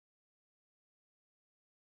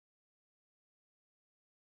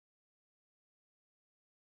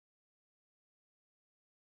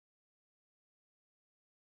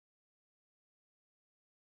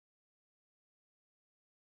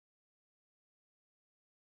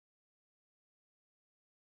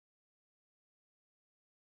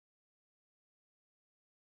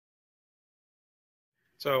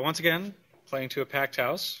So once again, playing to a packed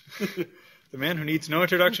house. The man who needs no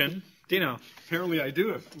introduction, Dino. Apparently I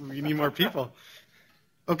do if we need more people.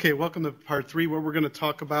 Okay, welcome to part 3. What we're going to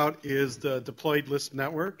talk about is the deployed LISP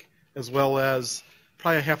network, as well as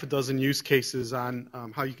probably a half a dozen use cases on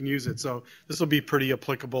how you can use it. So this will be pretty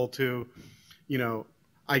applicable to, you know,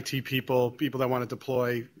 IT people that want to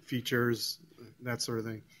deploy features, that sort of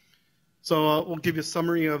thing. So we'll give you a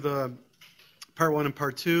summary of the part 1 and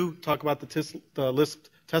part 2, talk about the LISP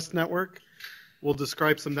test network. We'll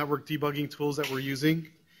describe some network debugging tools that we're using.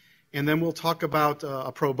 And then we'll talk about a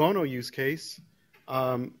pro bono use case,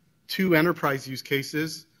 2 enterprise use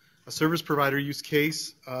cases, a service provider use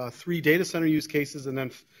case, 3 data center use cases, and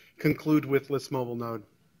then conclude with LISP mobile node.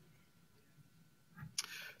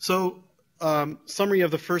 So summary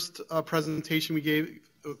of the first presentation we gave,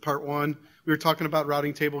 part 1, we were talking about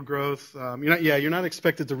routing table growth. You're not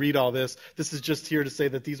expected to read all this. This is just here to say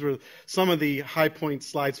that these were some of the high point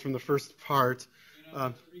slides from the first part.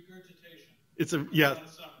 It's regurgitation.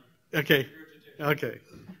 Okay. Okay.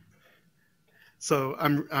 So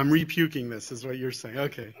I'm repuking this, is what you're saying.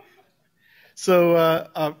 Okay.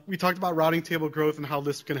 So we talked about routing table growth and how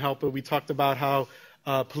LISP can help it. We talked about how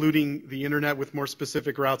polluting the internet with more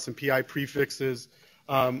specific routes and PI prefixes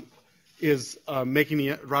is making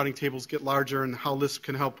the routing tables get larger and how LISP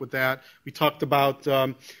can help with that. We talked about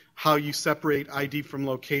how you separate ID from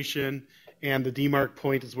location, and the demarc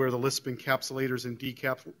point is where the LISP encapsulators and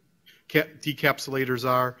decapsulators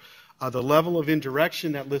are. The level of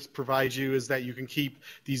indirection that LISP provides you is that you can keep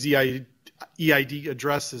these EID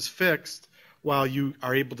addresses fixed while you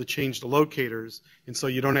are able to change the locators. And so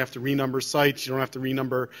you don't have to renumber sites, you don't have to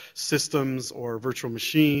renumber systems or virtual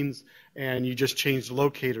machines, and you just change the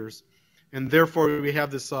locators. And therefore, we have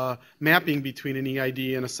this mapping between an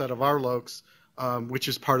EID and a set of RLOCs, which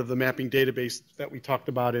is part of the mapping database that we talked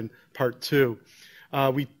about in part 2.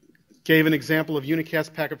 We gave an example of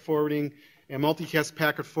unicast packet forwarding and multicast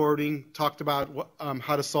packet forwarding, talked about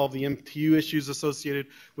how to solve the MTU issues associated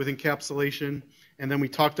with encapsulation. And then we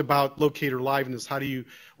talked about locator liveness. How do you,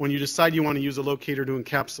 when you decide you want to use a locator to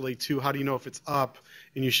encapsulate 2, how do you know if it's up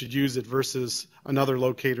and you should use it versus another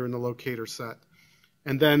locator in the locator set?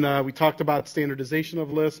 And then we talked about standardization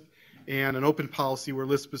of LISP and an open policy where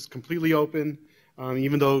LISP is completely open.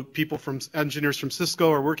 Even though engineers from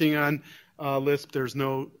Cisco are working on LISP, there's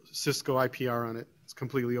no Cisco IPR on it. It's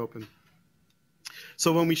completely open.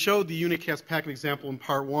 So when we showed the unicast packet example in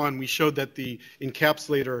part 1, we showed that the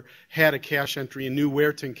encapsulator had a cache entry and knew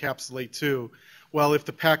where to encapsulate to. Well, if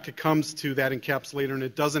the packet comes to that encapsulator and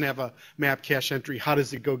it doesn't have a map cache entry, how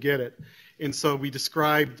does it go get it? And so we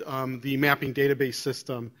described the mapping database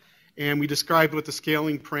system, and we described what the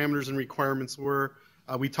scaling parameters and requirements were.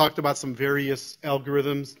 We talked about some various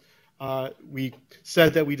algorithms. We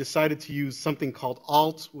said that we decided to use something called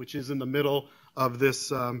ALT, which is in the middle of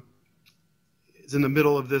this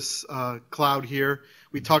cloud here.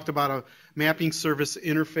 We talked about a mapping service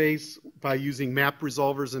interface by using map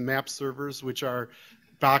resolvers and map servers, which are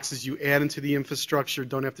boxes you add into the infrastructure,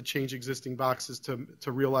 don't have to change existing boxes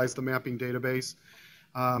to realize the mapping database.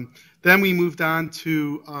 Then we moved on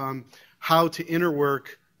to how to interwork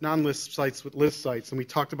non-LISP sites with LISP sites, and we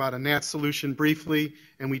talked about a NAT solution briefly,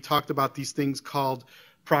 and we talked about these things called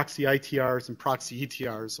proxy ITRs and proxy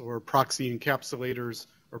ETRs, or proxy encapsulators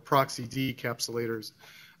or proxy decapsulators.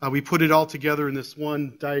 We put it all together in this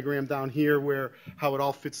one diagram down here where how it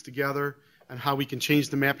all fits together and how we can change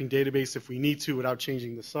the mapping database if we need to without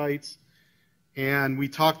changing the sites. And we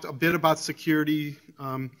talked a bit about security,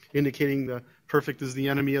 indicating the perfect is the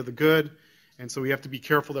enemy of the good. And so we have to be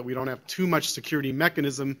careful that we don't have too much security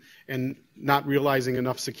mechanism and not realizing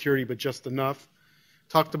enough security, but just enough.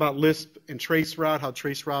 Talked about LISP and traceroute, how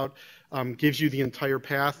traceroute gives you the entire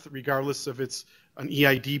path, regardless if it's an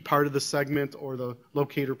EID part of the segment or the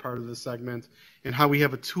locator part of the segment, and how we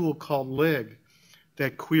have a tool called LIG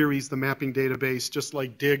that queries the mapping database just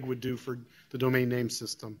like DIG would do for the domain name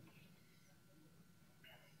system.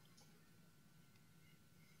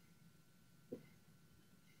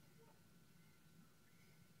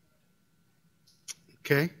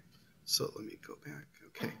 Okay, so let me go back.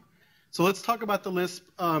 Okay, so let's talk about the LISP.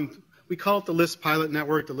 We call it the LISP pilot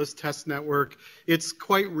network, the LISP test network. It's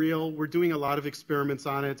quite real. We're doing a lot of experiments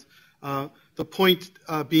on it. The point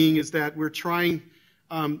being is that we're trying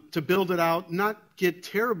to build it out, not get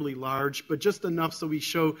terribly large, but just enough so we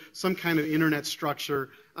show some kind of internet structure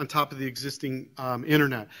on top of the existing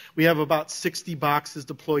internet. We have about 60 boxes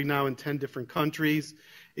deployed now in 10 different countries.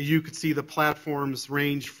 You could see the platforms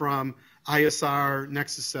range from ISR,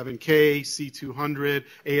 Nexus 7K, C200,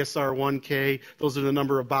 ASR 1K. Those are the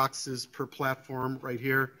number of boxes per platform right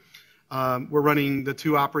here. We're running the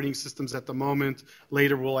 2 operating systems at the moment.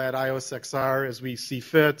 Later we'll add iOS XR as we see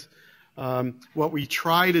fit. What we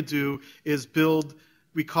try to do is build,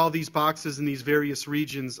 we call these boxes in these various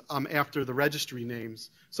regions after the registry names.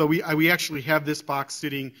 So we actually have this box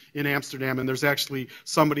sitting in Amsterdam, and there's actually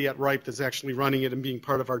somebody at RIPE that's actually running it and being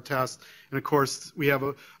part of our test. And of course, we have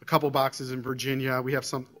a couple boxes in Virginia. We have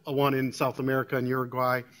one in South America and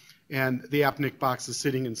Uruguay, and the AppNIC box is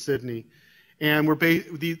sitting in Sydney. And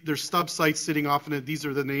there's stub sites sitting off in it. These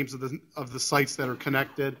are the names of the sites that are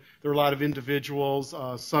connected. There are a lot of individuals,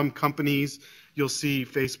 some companies. You'll see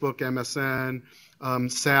Facebook, MSN,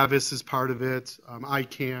 Savis is part of it,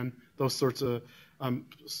 ICANN, those sorts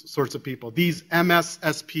of people. These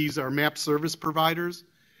MSSPs are map service providers,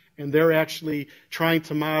 and they're actually trying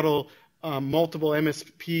to model multiple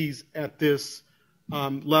MSPs at this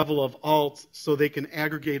level of alt so they can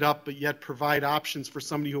aggregate up but yet provide options for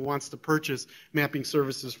somebody who wants to purchase mapping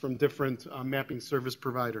services from different mapping service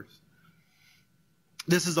providers.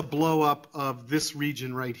 This is a blow up of this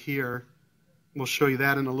region right here. We'll show you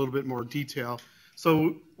that in a little bit more detail.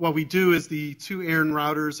 So what we do is the 2 ARN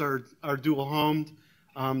routers are dual homed.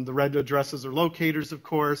 The red addresses are locators, of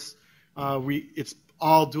course. It's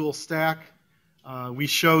all dual stack. We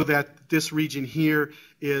show that this region here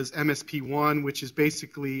is MSP1, which is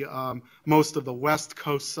basically most of the West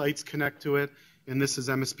Coast sites connect to it, and this is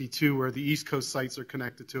MSP2, where the East Coast sites are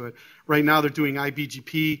connected to it. Right now, they're doing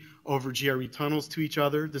IBGP over GRE tunnels to each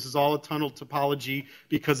other. This is all a tunnel topology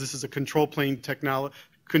because this is a control plane technology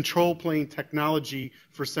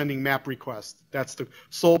for sending map requests. That's the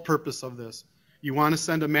sole purpose of this. You want to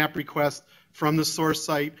send a map request from the source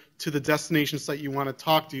site to the destination site you want to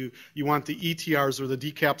talk to. You want the ETRs or the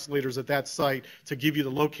decapsulators at that site to give you the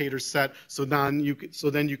locator set so then you can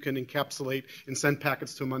encapsulate and send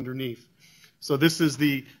packets to them underneath. So this is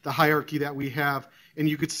the hierarchy that we have. And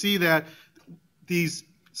you could see that these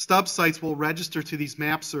stub sites will register to these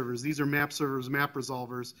map servers. These are map servers, map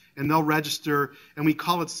resolvers, and they'll register, and we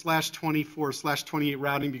call it /24/28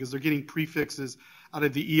 routing because they're getting prefixes out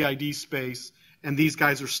of the EID space, and these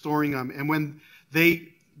guys are storing them. And when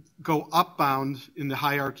they go upbound in the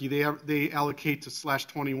hierarchy, they allocate to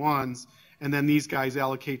 /21s, and then these guys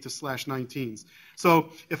allocate to /19s.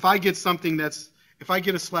 So if I get something if I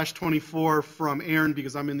get a /24 from ARN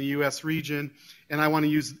because I'm in the US region and I want to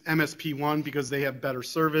use MSP1 because they have better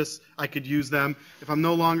service, I could use them. If I'm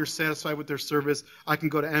no longer satisfied with their service, I can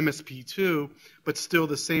go to MSP2, but still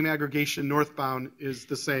the same aggregation northbound is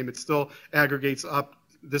the same. It still aggregates up.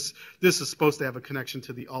 This is supposed to have a connection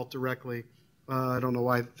to the alt directly. I don't know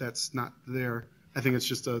why that's not there. I think it's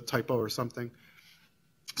just a typo or something.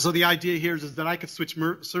 So the idea here is that I could switch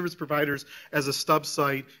service providers as a stub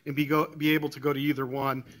site and be able to go to either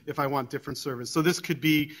one if I want different service. So this could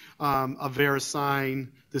be a VeriSign,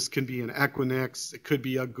 this could be an Equinix, it could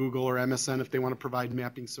be a Google or MSN if they want to provide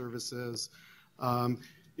mapping services.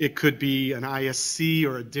 It could be an ISC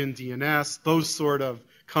or a DIN DNS. Those sort of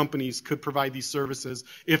companies could provide these services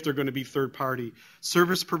if they're going to be third party.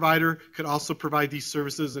 Service provider could also provide these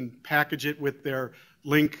services and package it with their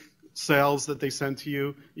link sales that they send to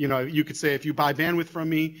you. You know, you could say if you buy bandwidth from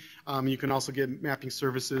me, you can also get mapping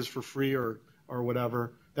services for free or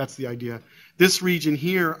whatever. That's the idea. This region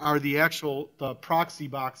here are the proxy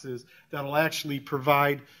boxes that will actually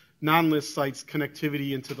provide non-LISP sites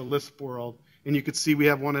connectivity into the LISP world. And you could see we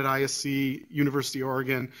have one at ISC, University of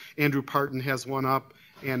Oregon. Andrew Parton has one up,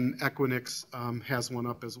 and Equinix has one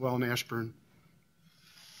up as well in Ashburn.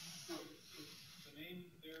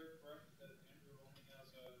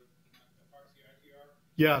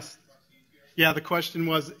 Yes. Yeah, the question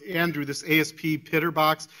was, Andrew, this ASP pitter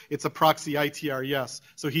box, it's a proxy ITR, yes.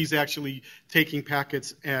 So he's actually taking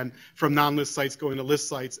packets and from non-LISP sites going to LISP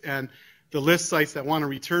sites, and the LISP sites that want to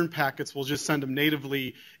return packets will just send them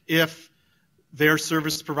natively if their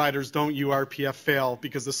service providers don't URPF fail,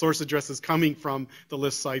 because the source addresses coming from the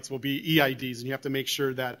LISP sites will be EIDs, and you have to make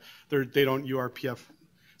sure that they don't URPF.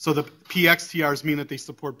 So the PXTRs mean that they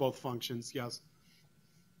support both functions, yes.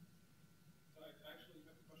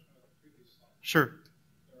 Sure.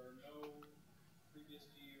 There are no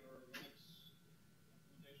FreeBSD or Linux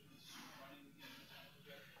implementations running in this network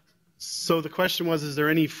yet? So the question was, is there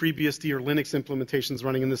any FreeBSD or Linux implementations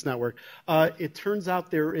running in this network? It turns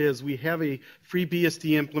out there is. We have a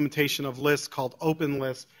FreeBSD implementation of Lisp called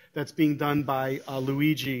OpenLisp that's being done by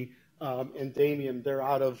Luigi and Damien. They're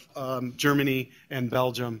out of Germany and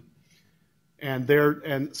Belgium. And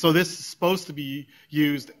so this is supposed to be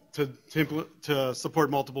used to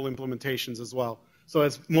support multiple implementations as well. So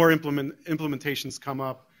as more implementations come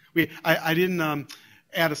up, I didn't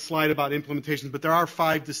add a slide about implementations, but there are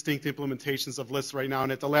 5 distinct implementations of LISP right now.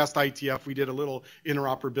 And at the last ITF, we did a little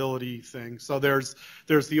interoperability thing. So there's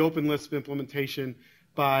the Open LISP implementation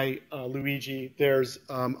by Luigi. There's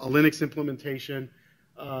a Linux implementation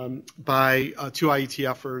by 2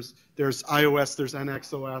 IETFers. There's iOS, there's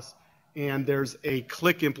NXOS, and there's a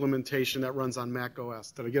Click implementation that runs on Mac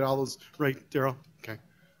OS. Did I get all those right, Daryl? Okay.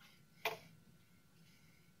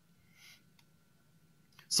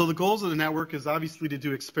 So the goals of the network is obviously to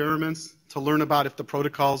do experiments, to learn about if the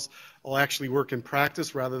protocols will actually work in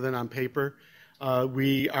practice rather than on paper.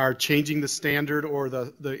 We are changing the standard or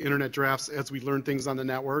the internet drafts as we learn things on the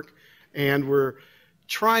network. And we're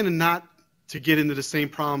trying to not to get into the same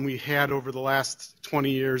problem we had over the last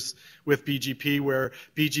 20 years with BGP, where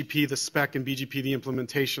BGP, the spec, and BGP, the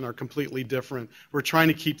implementation, are completely different. We're trying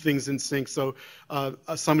to keep things in sync so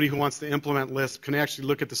somebody who wants to implement LISP can actually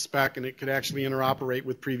look at the spec and it could actually interoperate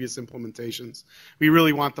with previous implementations. We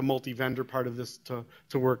really want the multi-vendor part of this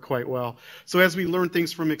to work quite well. So as we learn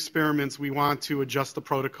things from experiments, we want to adjust the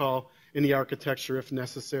protocol in the architecture if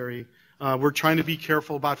necessary. We're trying to be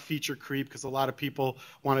careful about feature creep because a lot of people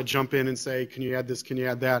want to jump in and say, can you add this, can you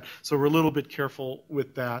add that? So we're a little bit careful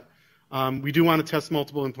with that. We do want to test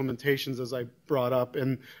multiple implementations, as I brought up,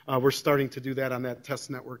 and we're starting to do that on that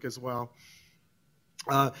test network as well.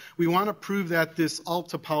 We want to prove that this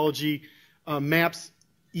alt topology maps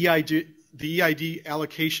the EID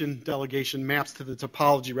allocation delegation maps to the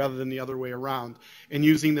topology rather than the other way around. And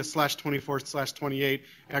using the /24/28,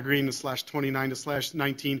 aggregating the /29 to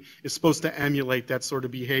 /19 is supposed to emulate that sort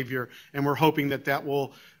of behavior. And we're hoping that that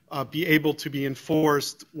will be able to be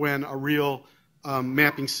enforced when a real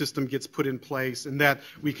mapping system gets put in place, and that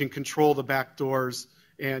we can control the backdoors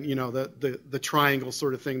and the triangle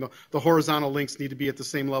sort of thing. The horizontal links need to be at the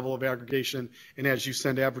same level of aggregation, and as you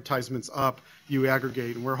send advertisements up, you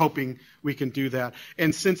aggregate. And we're hoping we can do that.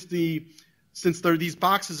 And since these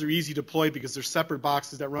boxes are easy to deploy because they're separate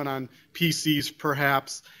boxes that run on PCs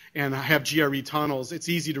perhaps and have GRE tunnels, it's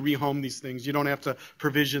easy to rehome these things. You don't have to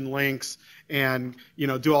provision links and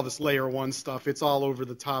do all this layer 1 stuff. It's all over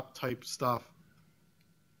the top type stuff.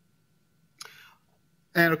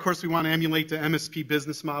 And of course, we want to emulate the MSP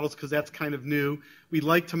business models because that's kind of new. We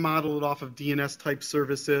like to model it off of DNS type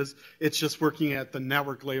services. It's just working at the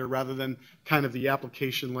network layer rather than kind of the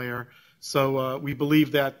application layer. So we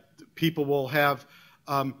believe that people will have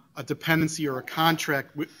a dependency or a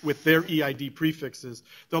contract with their EID prefixes.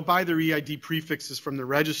 They'll buy their EID prefixes from the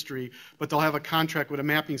registry, but they'll have a contract with a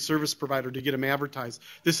mapping service provider to get them advertised.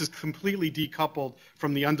 This is completely decoupled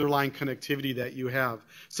from the underlying connectivity that you have.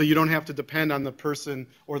 So you don't have to depend on the person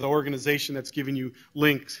or the organization that's giving you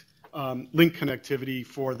link connectivity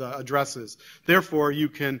for the addresses. Therefore, you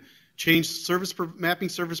can change mapping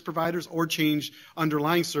service providers or change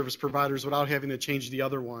underlying service providers without having to change the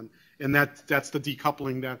other one. And that's the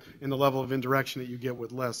decoupling and the level of indirection that you get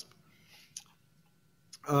with LISP.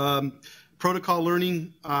 Protocol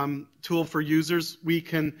learning tool for users.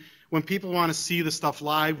 When people want to see the stuff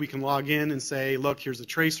live, we can log in and say, look, here's a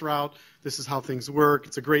trace route. This is how things work.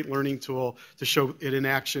 It's a great learning tool to show it in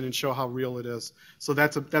action and show how real it is. So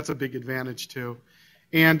that's a big advantage too.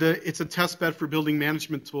 And it's a test bed for building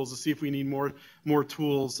management tools to see if we need more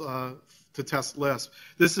tools to test LISP.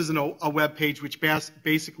 This is a web page which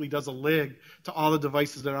basically does a log to all the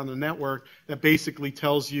devices that are on the network that basically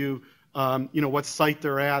tells you, what site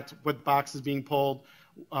they're at, what box is being pulled,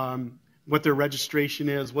 what their registration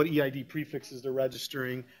is, what EID prefixes they're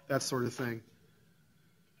registering, that sort of thing.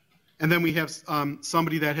 And then we have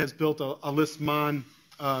somebody that has built a LISPmon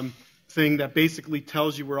thing that basically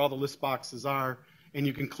tells you where all the LISP boxes are, and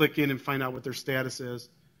you can click in and find out what their status is,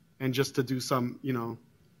 and just to do some,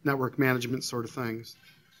 network management sort of things.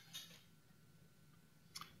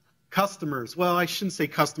 Customers. Well, I shouldn't say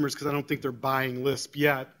customers because I don't think they're buying LISP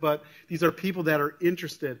yet, but these are people that are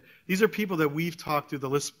interested. These are people that we've talked to, the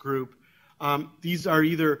LISP group. These are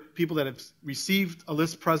either people that have received a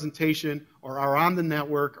LISP presentation or are on the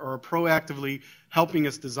network or are proactively helping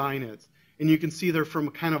us design it. And you can see they're from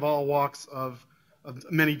kind of all walks of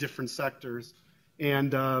many different sectors.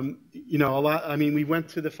 And, we went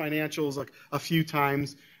to the financials like a few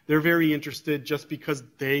times. They're very interested just because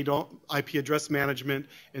they don't, IP address management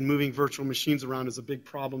and moving virtual machines around is a big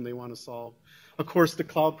problem they want to solve. Of course, the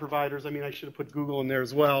cloud providers, I should have put Google in there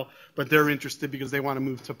as well, but they're interested because they want to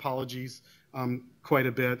move topologies quite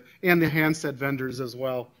a bit. And the handset vendors as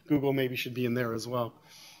well. Google maybe should be in there as well.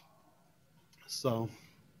 So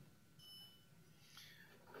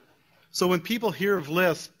when people hear of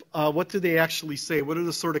LISP, what do they actually say? What are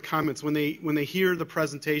the sort of comments when they hear the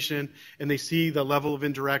presentation and they see the level of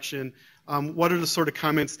indirection? What are the sort of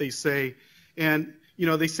comments they say? And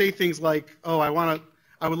they say things like, oh, I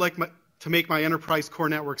would like to make my enterprise core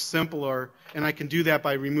network simpler, and I can do that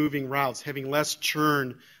by removing routes. Having less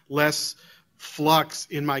churn, less flux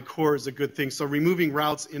in my core is a good thing. So removing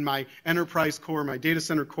routes in my enterprise core, my data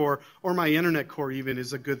center core, or my internet core even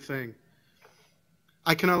is a good thing.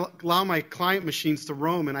 I can allow my client machines to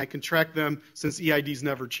roam, and I can track them since EIDs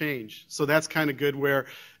never change. So that's kind of good, where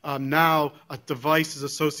now a device is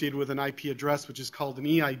associated with an IP address, which is called an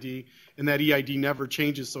EID, and that EID never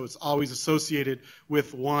changes, so it's always associated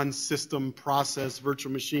with one system, process,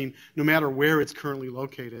 virtual machine, no matter where it's currently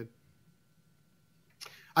located.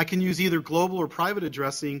 I can use either global or private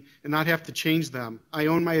addressing and not have to change them. I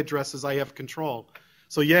own my addresses, I have control.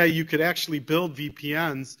 So yeah, you could actually build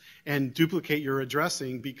VPNs and duplicate your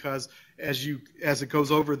addressing, because as it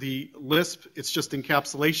goes over the LISP, it's just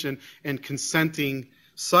encapsulation, and consenting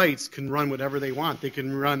sites can run whatever they want. They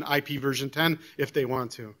can run IP version 10 if they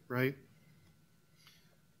want to, right?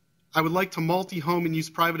 I would like to multi-home and use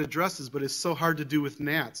private addresses, but it's so hard to do with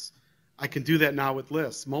NATs. I can do that now with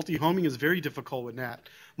LISP. Multi-homing is very difficult with NAT.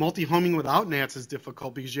 Multi-homing without NATs is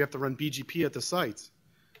difficult because you have to run BGP at the sites.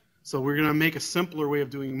 So we're going to make a simpler way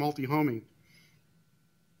of doing multi-homing.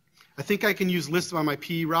 I think I can use LISP on my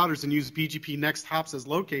PE routers and use BGP next hops as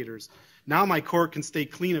locators. Now my core can stay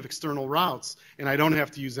clean of external routes, and I don't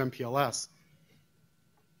have to use MPLS.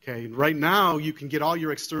 Okay, right now you can get all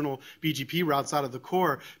your external BGP routes out of the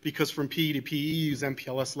core, because from PE to PE you use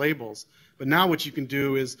MPLS labels. But now what you can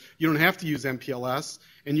do is you don't have to use MPLS,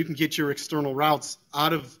 and you can get your external routes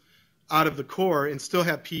out of the core and still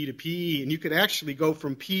have PE to PE, and you could actually go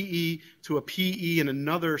from PE to a PE in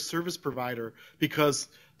another service provider, because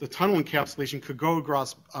the tunnel encapsulation could go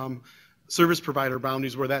across service provider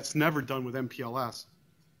boundaries where that's never done with MPLS.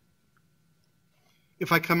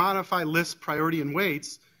 If I commodify LISP priority and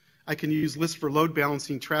weights, I can use LISP for load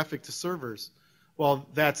balancing traffic to servers. Well,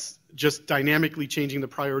 that's just dynamically changing the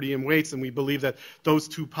priority and weights, and we believe that those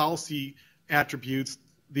two policy attributes,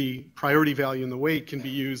 the priority value and the weight, can be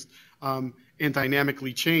used and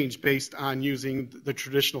dynamically changed based on using the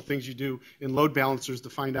traditional things you do in load balancers to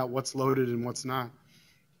find out what's loaded and what's not.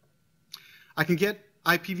 I can get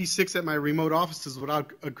IPv6 at my remote offices without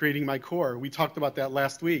upgrading my core. We talked about that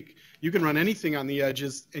last week. You can run anything on the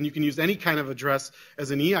edges, and you can use any kind of address as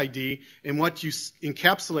an EID, and what you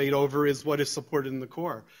encapsulate over is what is supported in the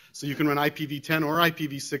core. So you can run IPv10 or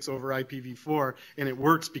IPv6 over IPv4, and it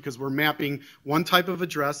works because we're mapping one type of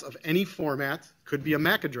address of any format, could be a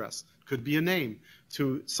MAC address, could be a name,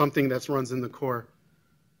 to something that runs in the core.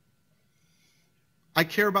 I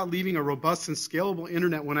care about leaving a robust and scalable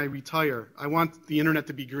internet when I retire. I want the internet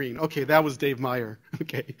to be green. Okay, that was Dave Meyer.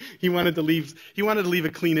 Okay, he wanted to leave a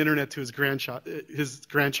clean internet to his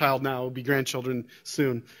grandchild now, will be grandchildren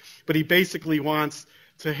soon. But he basically wants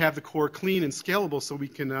to have the core clean and scalable so we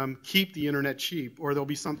can keep the internet cheap, or there'll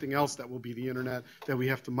be something else that will be the internet that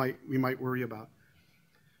we might worry about.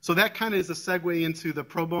 So that kind of is a segue into the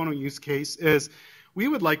pro bono use case. Is we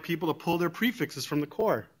would like people to pull their prefixes from the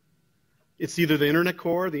core. It's either the internet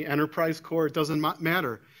core, the enterprise core, it doesn't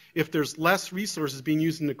matter. If there's less resources being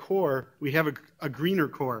used in the core, we have a greener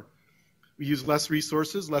core. We use less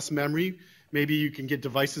resources, less memory. Maybe you can get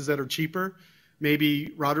devices that are cheaper.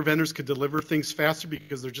 Maybe router vendors could deliver things faster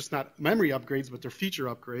because they're just not memory upgrades, but they're feature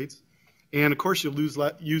upgrades. And of course, you'll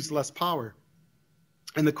use less power.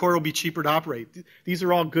 And the core will be cheaper to operate. These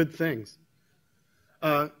are all good things.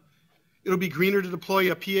 It'll be greener to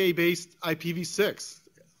deploy a PA-based IPv6.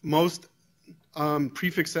 Most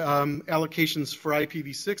prefix allocations for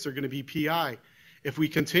IPv6 are going to be PI. If we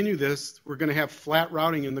continue this, we're going to have flat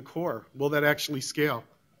routing in the core. Will that actually scale?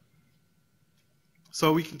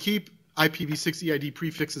 So we can keep IPv6 EID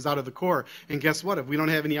prefixes out of the core. And guess what? If we don't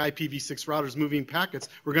have any IPv6 routers moving packets,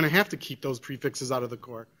 we're going to have to keep those prefixes out of the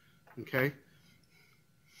core. Okay?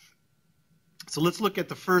 So let's look at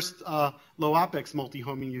the first low opex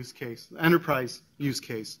multi-homing use case, enterprise use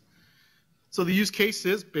case. So the use case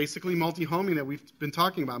is basically multi-homing that we've been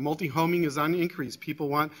talking about. Multi-homing is on the increase. People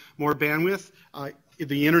want more bandwidth.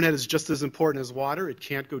 The internet is just as important as water. It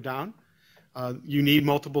can't go down. You need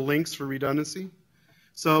multiple links for redundancy.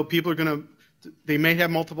 So people are they may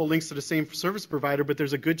have multiple links to the same service provider, but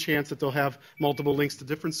there's a good chance that they'll have multiple links to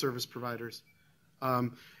different service providers.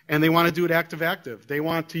 And they want to do it active-active. They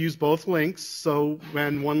want to use both links, so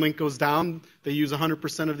when one link goes down, they use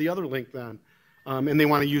 100% of the other link then. And they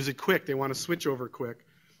want to use it quick. They want to switch over quick.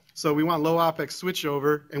 So we want low OPEX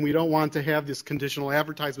switchover, and we don't want to have this conditional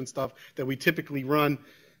advertisement stuff that we typically run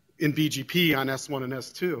in BGP on S1 and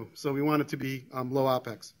S2. So we want it to be low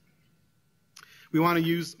OPEX. We want to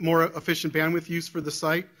use more efficient bandwidth use for the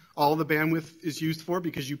site. all the bandwidth is used for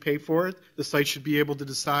because you pay for it. The site should be able to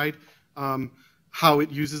decide how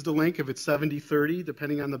it uses the link. If it's 70/30,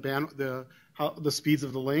 depending on the speeds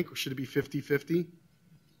of the link, or should it be 50/50?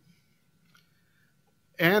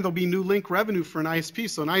 And there'll be new link revenue for an ISP.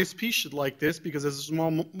 So an ISP should like this because as it's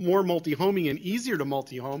more multi-homing and easier to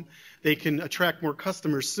multi-home, they can attract more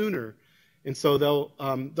customers sooner. And so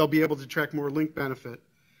they'll be able to attract more link benefit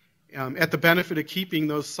at the benefit of keeping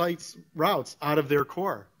those sites' routes out of their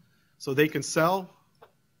core. So they can sell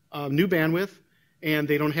new bandwidth and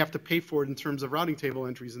they don't have to pay for it in terms of routing table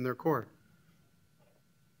entries in their core.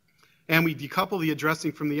 And we decouple the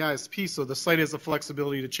addressing from the ISP so the site has the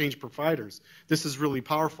flexibility to change providers. This is really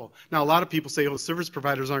powerful. Now, a lot of people say, oh, service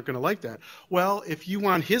providers aren't going to like that. Well, if you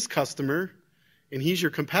want his customer and he's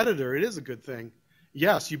your competitor, it is a good thing.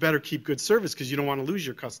 Yes, you better keep good service because you don't want to lose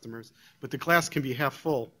your customers, but the glass can be half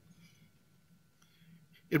full.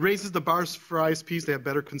 It raises the bars for ISPs to have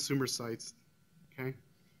better consumer sites. Okay?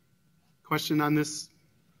 Question on this?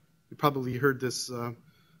 You probably heard this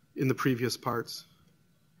in the previous parts.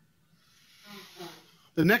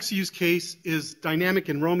 The next use case is dynamic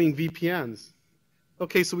and roaming VPNs.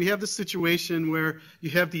 Okay, so we have this situation where you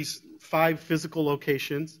have these 5 physical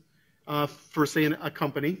locations for, say, a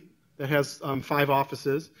company that has 5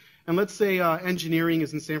 offices. And let's say engineering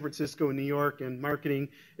is in San Francisco and New York, and marketing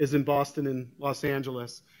is in Boston and Los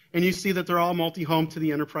Angeles. And you see that they're all multi-home to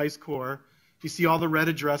the enterprise core. You see all the red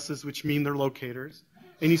addresses, which mean they're locators.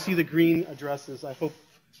 And you see the green addresses. I hope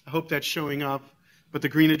that's showing up. But the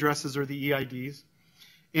green addresses are the EIDs.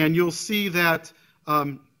 And you'll see that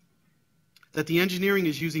that the engineering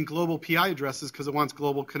is using global PI addresses because it wants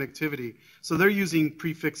global connectivity. So they're using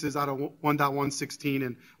prefixes out of 1.1.16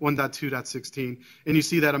 and 1.2.16. And you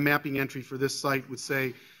see that a mapping entry for this site would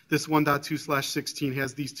say this 1.2/16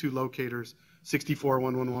 has these 2 locators,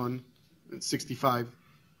 64.111 and 65,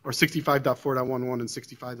 or 65.4.11 and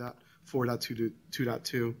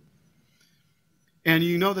 65.4.2.2. And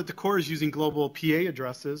you know that the core is using global PA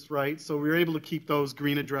addresses, right? So we're able to keep those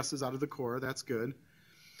green addresses out of the core. That's good.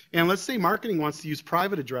 And let's say marketing wants to use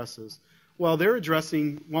private addresses. Well, their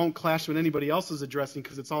addressing won't clash with anybody else's addressing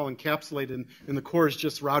because it's all encapsulated, and the core is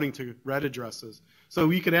just routing to red addresses. So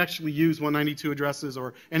we could actually use 192 addresses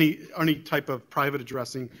or any type of private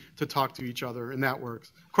addressing to talk to each other, and that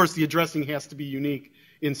works. Of course, the addressing has to be unique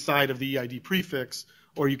inside of the EID prefix,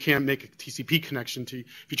 or you can't make a TCP connection to.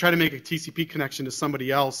 If you try to make a TCP connection to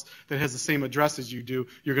somebody else that has the same address as you do,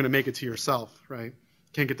 you're going to make it to yourself, right?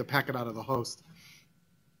 Can't get the packet out of the host.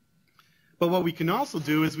 But what we can also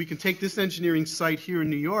do is we can take this engineering site here in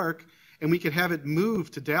New York and we can have it move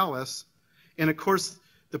to Dallas. And of course,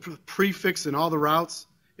 the prefix and all the routes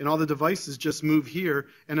and all the devices just move here.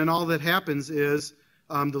 And then all that happens is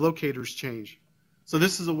the locators change. So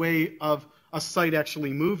this is a way of a site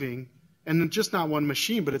actually moving. And just not one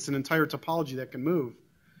machine, but it's an entire topology that can move.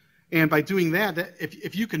 And by doing that,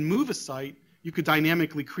 if you can move a site, you could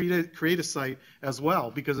dynamically create a site as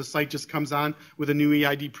well, because a site just comes on with a new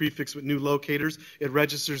EID prefix with new locators. It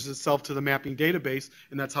registers itself to the mapping database,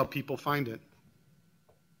 and that's how people find it.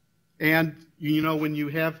 And you know, when you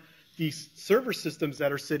have these server systems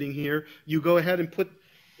that are sitting here, you go ahead and put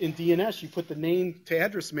in DNS, you put the name to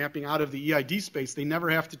address mapping out of the EID space. They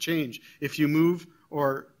never have to change. If you move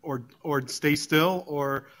or stay still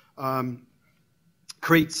or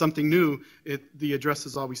create something new, the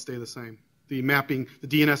addresses always stay the same. The mapping, the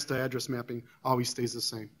DNS to address mapping always stays the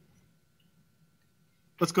same.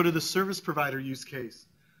 Let's go to the service provider use case.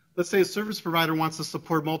 Let's say a service provider wants to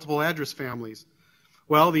support multiple address families.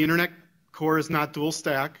 Well, the internet core is not dual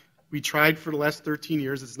stack. We tried for the last 13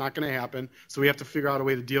 years. It's not going to happen, so we have to figure out a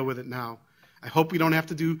way to deal with it now. I hope we don't have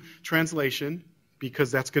to do translation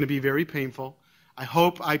because that's going to be very painful. I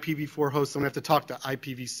hope IPv4 hosts don't have to talk to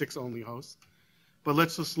IPv6 only hosts. But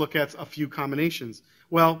let's just look at a few combinations.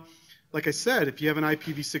 Well, like I said, if you have an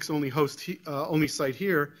IPv6 only host only site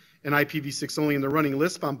here and IPv6 only and they're running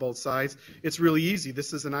LISP on both sides, it's really easy.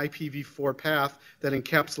 This is an IPv4 path that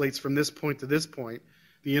encapsulates from this point to this point.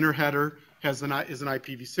 The inner header is an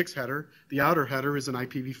IPv6 header. The outer header is an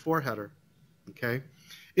IPv4 header. Okay?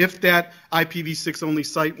 If that IPv6 only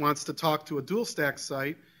site wants to talk to a dual stack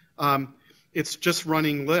site, it's just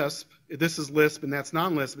running LISP. This is LISP and that's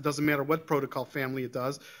non-LISP. It doesn't matter what protocol family it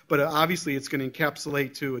does, but obviously it's going to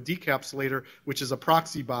encapsulate to a decapsulator, which is a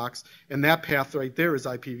proxy box, and that path right there is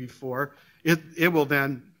IPv4. It will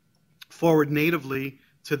then forward natively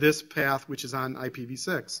to this path, which is on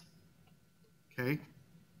IPv6. Okay?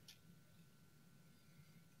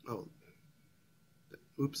 Oh,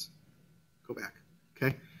 oops. Go back.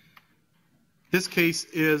 Okay? This case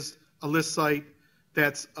is a LISP site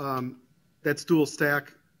that's dual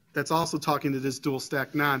stack that's also talking to this dual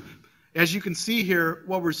stack non. As you can see here,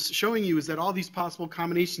 what we're showing you is that all these possible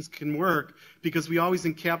combinations can work because we always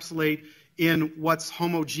encapsulate in what's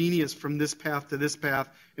homogeneous from this path to this path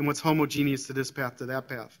and what's homogeneous to this path to that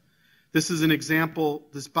path. This is an example,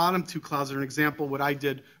 this bottom two clouds are an example. What I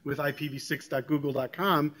did with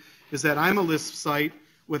IPv6.google.com is that I'm a LISP site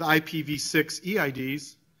with IPv6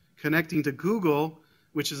 EIDs connecting to Google,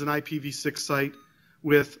 which is an IPv6 site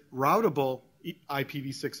with routable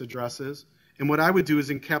IPv6 addresses. And what I would do is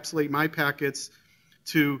encapsulate my packets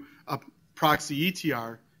to a proxy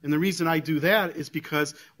ETR. And the reason I do that is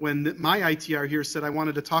because when my ITR here said I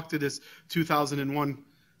wanted to talk to this 2001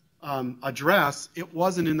 address, it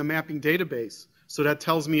wasn't in the mapping database. So that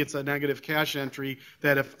tells me it's a negative cache entry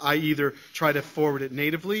that if I either try to forward it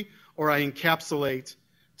natively or I encapsulate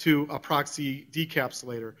to a proxy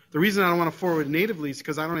decapsulator. The reason I don't want to forward it natively is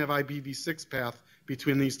because I don't have IPv6 path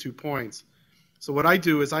between these 2 points. So what I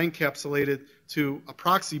do is I encapsulate it to a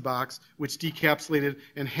proxy box which decapsulated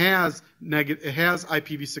and has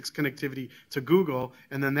IPv6 connectivity to Google,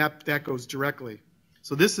 and then that goes directly.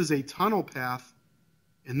 So this is a tunnel path,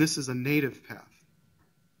 and this is a native path.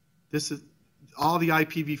 This is all the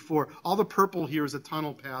IPv4. All the purple here is a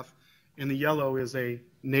tunnel path, and the yellow is a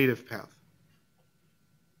native path.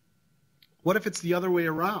 What if it's the other way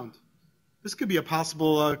around? This could be a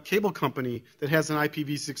possible cable company that has an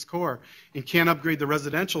IPv6 core and can't upgrade the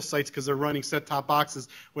residential sites because they're running set-top boxes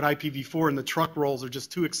with IPv4, and the truck rolls are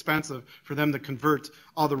just too expensive for them to convert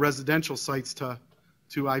all the residential sites to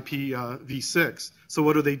IPv6. So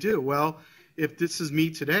what do? Well, if this is me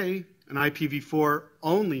today, an IPv4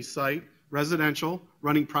 only site, residential,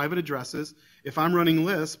 running private addresses, if I'm running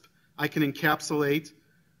LISP, I can encapsulate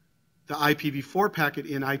the IPv4 packet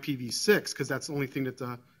in IPv6 because that's the only thing that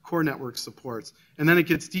the core network supports. And then it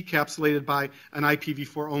gets decapsulated by an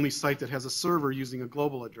IPv4 only site that has a server using a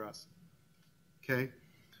global address. Okay?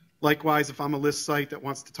 Likewise, if I'm a LISP site that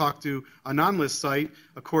wants to talk to a non-LISP site,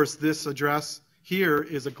 of course this address here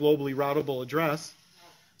is a globally routable address.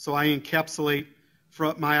 So I encapsulate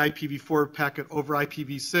from my IPv4 packet over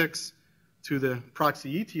IPv6 to the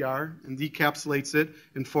proxy ETR and decapsulates it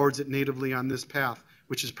and forwards it natively on this path,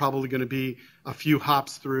 which is probably going to be a few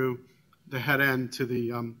hops through the head end to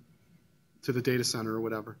the data center or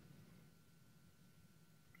whatever.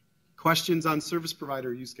 Questions on service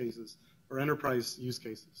provider use cases or enterprise use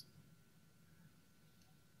cases?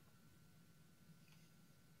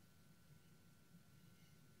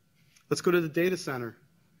 Let's go to the data center.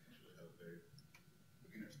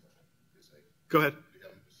 Go ahead.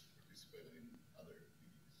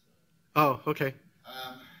 Oh, okay.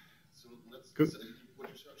 So let's. Good. What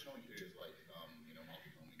you're showing here is like,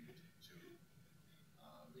 multi-homing with two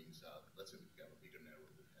links out. Let's say we've got a bigger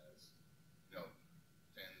network that has,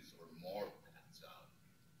 tens or more paths out,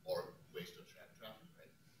 or ways to attract traffic, right?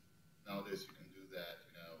 Nowadays, you can do that,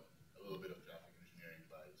 a little bit of traffic engineering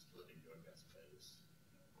by splitting your address space,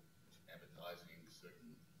 advertising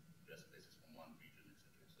certain address spaces from one region,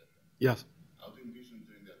 et cetera, et cetera. Yes. How do you envision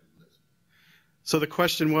doing that with LISP? So the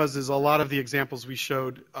question was, is a lot of the examples we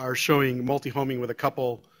showed are showing multi-homing with a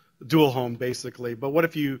couple dual home, basically. But what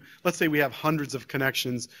if let's say we have hundreds of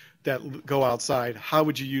connections that go outside. How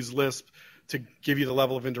would you use LISP to give you the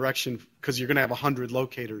level of indirection? Because you're going to have 100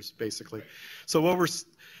 locators, basically. So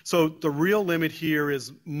the real limit here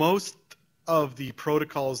is most of the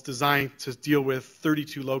protocol is designed to deal with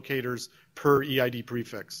 32 locators per EID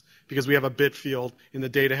prefix, because we have a bit field in the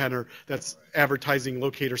data header that's advertising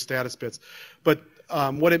locator status bits. But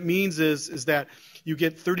what it means is that you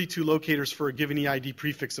get 32 locators for a given EID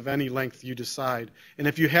prefix of any length you decide. And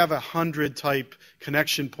if you have 100 type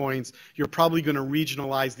connection points, you're probably going to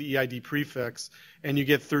regionalize the EID prefix, and you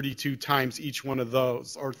get 32 times each one of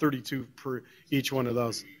those, or 32 per each one of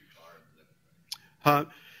those.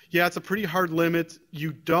 Yeah, it's a pretty hard limit.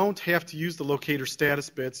 You don't have to use the locator status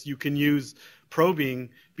bits. You can use probing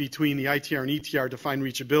between the ITR and ETR to find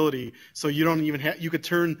reachability. So you don't even you could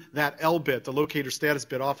turn that L bit, the locator status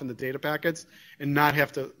bit, off in the data packets and not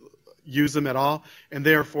have to use them at all. And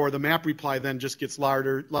therefore, the map reply then just gets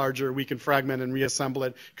larger. We can fragment and reassemble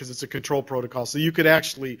it because it's a control protocol. So you could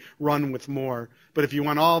actually run with more. But if you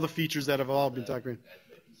want all the features that have all been talked about,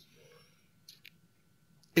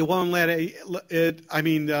 it won't let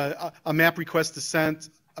a map request is sent,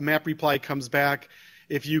 a map reply comes back.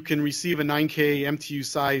 If you can receive a 9K MTU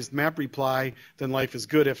sized map reply, then life is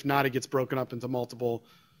good. If not, it gets broken up into multiple.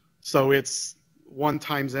 So it's 1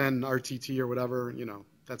 times N RTT or whatever,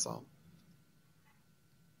 that's all.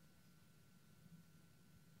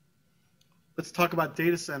 Let's talk about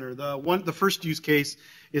data center. The first use case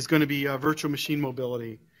is going to be virtual machine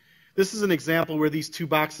mobility. This is an example where these two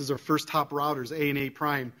boxes are first hop routers, A and A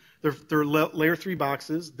prime. They're layer 3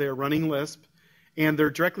 boxes. They're running Lisp, and they're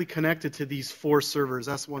directly connected to these 4 servers,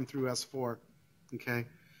 S1 through S4. Okay.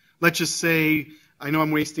 Let's just say, I know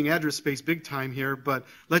I'm wasting address space big time here, but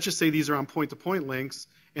let's just say these are on point-to-point links,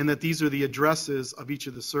 and that these are the addresses of each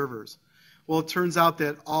of the servers. Well, it turns out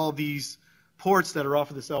that all these ports that are off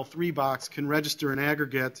of this L3 box can register an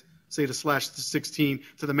aggregate, say to /16,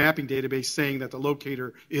 to the mapping database saying that the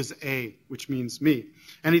locator is A, which means me.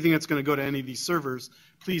 Anything that's going to go to any of these servers,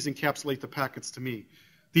 please encapsulate the packets to me.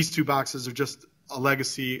 These 2 boxes are just a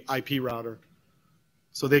legacy IP router.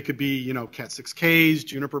 So they could be, you know, Cat6Ks,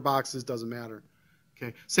 Juniper boxes, doesn't matter.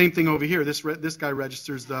 Okay. Same thing over here. This guy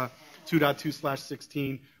registers the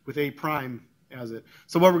 2.2/16 with A prime as it.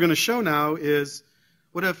 So what we're going to show now is,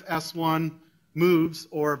 what if S1 moves,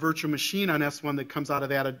 or a virtual machine on S1 that comes out of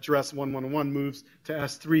that address 1101 moves to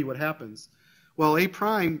S3, what happens? Well, A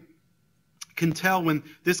prime can tell when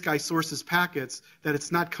this guy sources packets that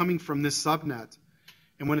it's not coming from this subnet.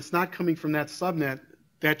 And when it's not coming from that subnet,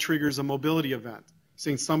 that triggers a mobility event,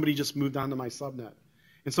 saying somebody just moved onto my subnet.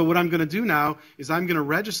 And so what I'm going to do now is I'm going to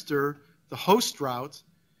register the host route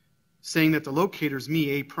saying that the locator is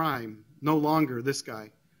me, A prime, no longer this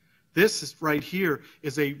guy. This is right here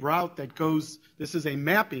is a route that goes, this is a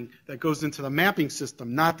mapping that goes into the mapping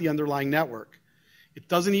system, not the underlying network. It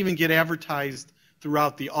doesn't even get advertised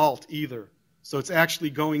throughout the alt either. So it's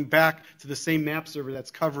actually going back to the same map server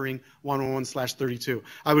that's covering 101/32.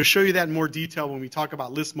 I will show you that in more detail when we talk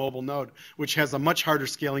about Lisp Mobile Node, which has a much harder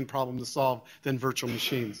scaling problem to solve than virtual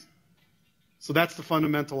machines. So that's the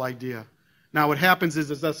fundamental idea. Now what happens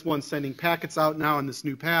is S1 sending packets out now on this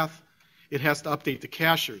new path, it has to update the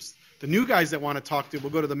cachers. The new guys that want to talk to it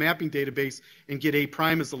will go to the mapping database and get A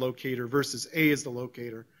prime as the locator versus A as the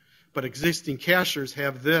locator. But existing cachers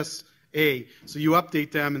have this A. So you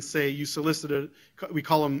update them and say you solicited, we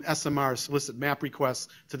call them SMR, solicit map requests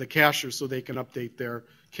to the cachers so they can update their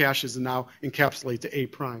caches and now encapsulate to A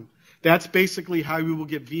prime. That's basically how we will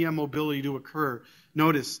get VM mobility to occur.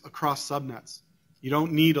 Notice, across subnets. You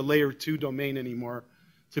don't need a layer 2 domain anymore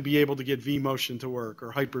to be able to get vMotion to work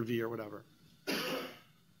or Hyper-V or whatever.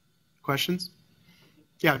 Questions?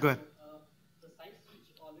 Yeah, go ahead. The sites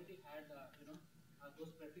which already had, those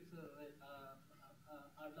prefixes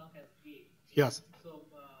are now has A. Yes. So,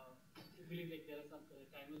 you believe like there are some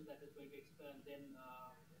timers that is going to expire, and then,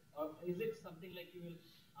 or is it something like you will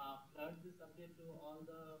flood this update to all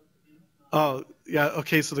the, Oh, yeah,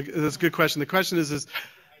 okay, so that's a good question. The question is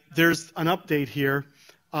there's an update here,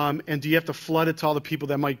 and do you have to flood it to all the people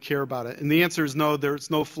that might care about it? And the answer is no, there's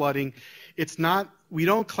no flooding. It's not, we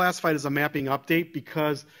don't classify it as a mapping update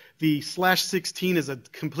because the /16 is a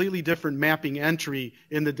completely different mapping entry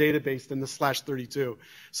in the database than the /32.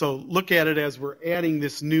 So look at it as we're adding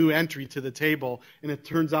this new entry to the table, and it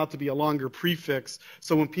turns out to be a longer prefix.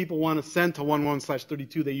 So when people want to send to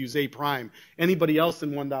 11/32, they use A prime. Anybody else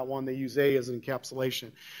in 1.1, they use A as an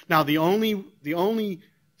encapsulation. Now the only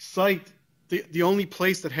site, the only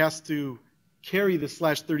place that has to carry the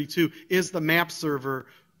 /32 is the map server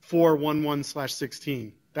for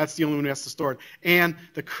 11/16. That's the only one who has to store it. And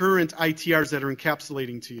the current ITRs that are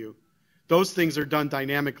encapsulating to you. Those things are done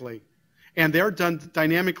dynamically. And they're done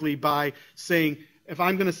dynamically by saying, if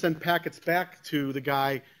I'm going to send packets back to the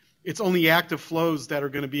guy, it's only active flows that are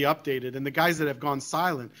going to be updated. And the guys that have gone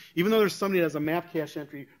silent, even though there's somebody that has a map cache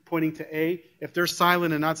entry pointing to A, if they're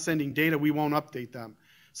silent and not sending data, we won't update them.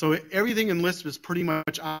 So everything in Lisp is pretty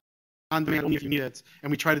much on demand only if you need it. And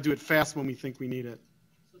we try to do it fast when we think we need it.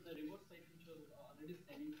 So the remote site which are already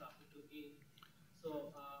sending traffic to A,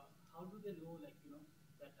 so how do they know, like,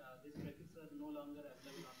 that these prefixes are no longer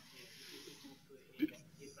available on A, if it moves to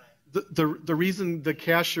A prime? The reason the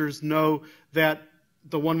cachers know that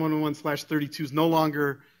the 11/32 is no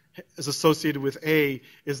longer is associated with A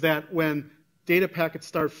is that when data packets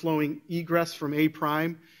start flowing egress from A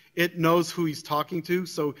prime, it knows who he's talking to,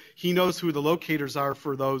 so he knows who the locators are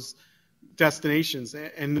for those destinations.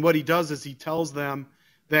 And what he does is he tells them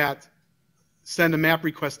that send a map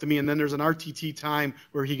request to me, and then there's an RTT time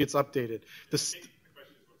where he gets updated. The question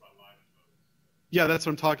is what's on live folks. Yeah, that's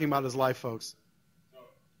what I'm talking about is live folks. No,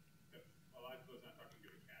 a live flow is not talking to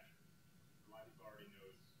a cache. The live flow already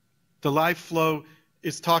knows. The live flow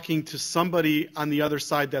is talking to somebody on the other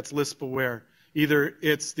side that's Lisp aware. Either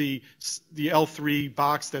it's the L3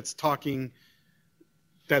 box that's talking,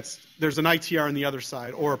 there's an ITR on the other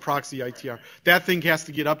side, or a proxy ITR. That thing has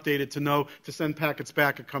to get updated to know to send packets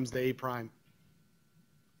back, it comes to A prime.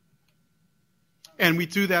 And we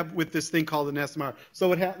do that with this thing called an SMR. So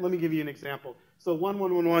let me give you an example. So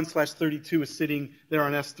 1111/32 is sitting there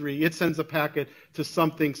on S3. It sends a packet to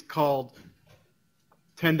something called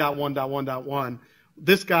 10.1.1.1.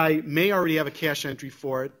 This guy may already have a cache entry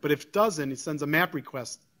for it, but if it doesn't, it sends a map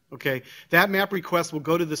request. Okay, that map request will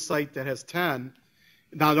go to the site that has 10.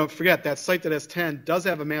 Now, don't forget, that site that has 10 does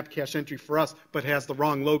have a map cache entry for us, but has the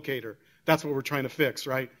wrong locator. That's what we're trying to fix,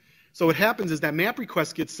 right? So what happens is that map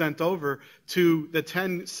request gets sent over to the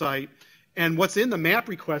 10 site, and what's in the map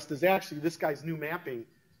request is actually this guy's new mapping.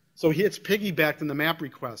 So it's piggybacked in the map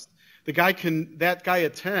request. That guy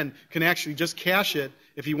at 10 can actually just cache it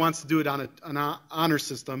if he wants to do it on an honor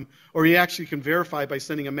system, or he actually can verify by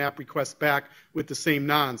sending a map request back with the same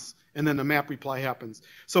nonce, and then the map reply happens.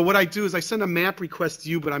 So what I do is I send a map request to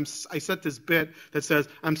you, but I set this bit that says,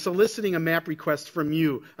 I'm soliciting a map request from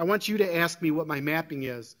you. I want you to ask me what my mapping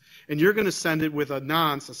is. And you're going to send it with a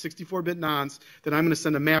nonce, a 64-bit nonce, then I'm going to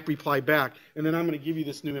send a map reply back, and then I'm going to give you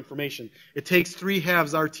this new information. It takes 3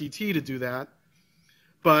 halves RTT to do that,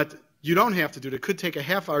 but you don't have to do it. It could take a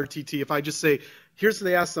half RTT if I just say, here's the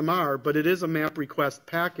SMR, but it is a map request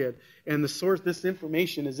packet, and the source, this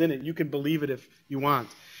information is in it. You can believe it if you want.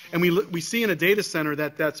 And we see in a data center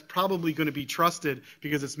that that's probably going to be trusted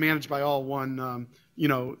because it's managed by all one,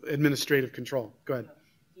 administrative control. Go ahead.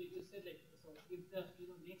 So you said so if the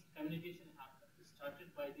next communication started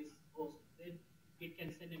by this host, then it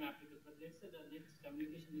can send a map request. But let's say the next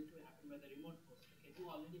communication needs to happen by the remote host. Okay, who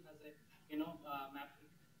already has a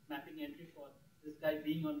mapping entry for this guy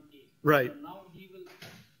being on A. Right. So now if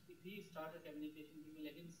he starts a communication, he will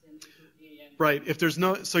again send it to A. And right. If there's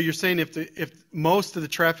no, so you're saying if most of the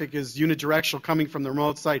traffic is unidirectional coming from the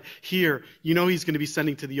remote site here, he's going to be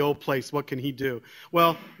sending to the old place. What can he do?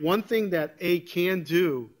 Well, one thing that A can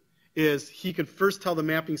do is he can first tell the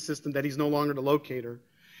mapping system that he's no longer the locator,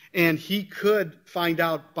 and he could find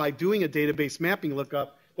out by doing a database mapping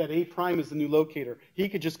lookup that A prime is the new locator. He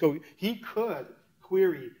could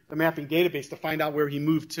query the mapping database to find out where he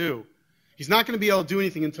moved to. He's not going to be able to do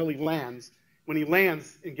anything until he lands. When he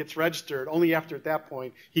lands and gets registered, only after at that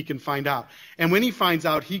point he can find out. And when he finds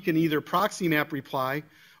out, he can either proxy map reply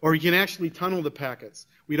or he can actually tunnel the packets.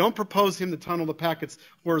 We don't propose him to tunnel the packets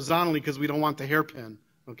horizontally because we don't want the hairpin,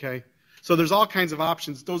 okay? So there's all kinds of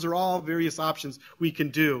options. Those are all various options we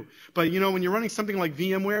can do. But when you're running something like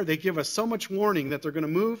VMware, they give us so much warning that they're going to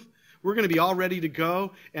move. We're going to be all ready to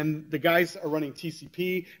go, and the guys are running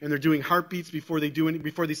TCP, and they're doing heartbeats before they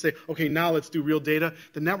say, okay, now let's do real data.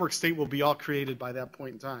 The network state will be all created by that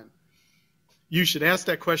point in time. You should ask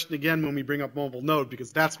that question again when we bring up mobile node,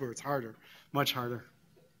 because that's where it's harder, much harder.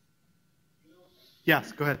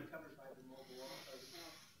 Yes, go ahead.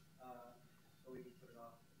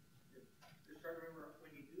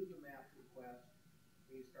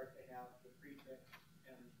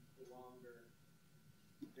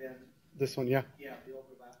 This one, yeah. Yeah, the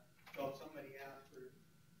overlap. So if somebody asks for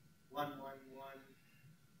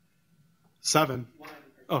 7. 1 or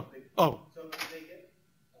Oh, something, oh. so they get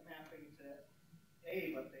a mapping to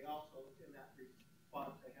A, but they also, in that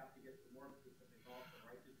response, they have to get the more specific also,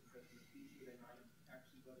 right? Just because the PC, they might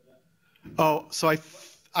actually go to that. Oh, so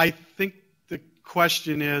I think the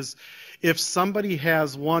question is, if somebody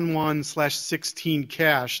has 11/16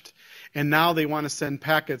 cached, and now they want to send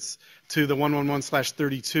packets to the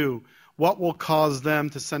 111/32, what will cause them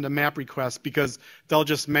to send a map request? Because they'll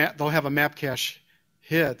have a map cache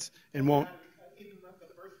hit and won't. Even the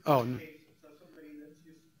first Oh. case, so somebody that's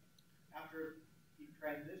just after you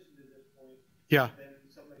transition to this point, Yeah. then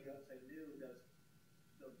somebody else they knew does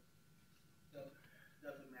a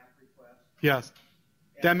map request. Yes.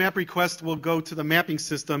 That map request will go to the mapping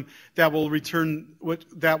system that will return Right.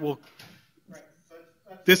 So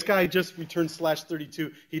This guy just returned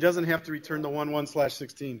 /32. He doesn't have to return the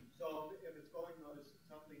 11/16. So if it's going on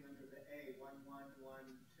something under the A,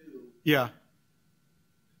 1112. Yeah.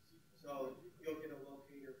 So you'll get a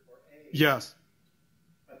locator for A. Yes.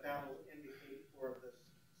 But that will indicate for the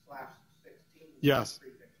 /16 Yes.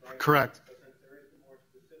 prefix, right? Correct. So since there is the more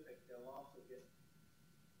specific, they'll also get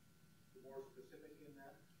the more specific in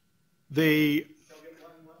that. They. They'll get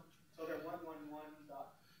 11. So they're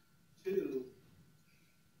 111.2.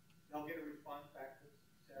 They'll get a response back that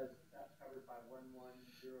says that's covered by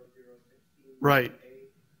 110016. Right. A.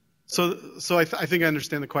 So I think I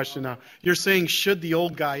understand the question now. You're saying should the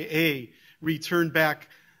old guy A return back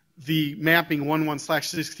the mapping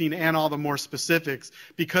 11/16 and all the more specifics,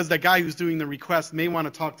 because the guy who's doing the request may want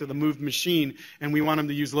to talk to the moved machine, and we want him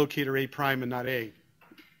to use locator A prime and not A.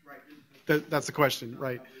 Right. That's the question,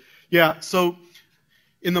 right? Yeah. So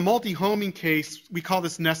in the multi-homing case, we call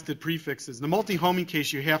this nested prefixes. In the multi-homing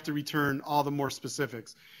case, you have to return all the more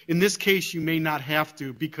specifics. In this case, you may not have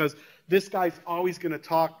to, because this guy's always going to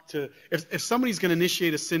talk to, if somebody's going to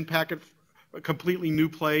initiate a SYN packet, a completely new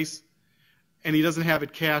place, and he doesn't have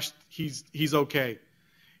it cached, he's okay.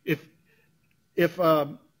 If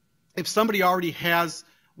somebody already has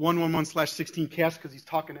 111/16 cached because he's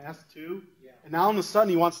talking to S2, and now all of a sudden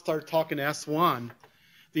he wants to start talking to S1,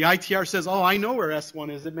 the ITR says, oh, I know where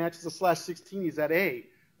S1 is. It matches the /16. He's at A.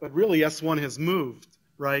 But really, S1 has moved,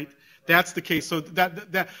 right? That's the case. So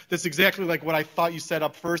that's exactly like what I thought you said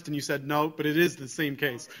up first, and you said no, but it is the same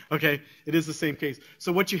case. Okay, it is the same case.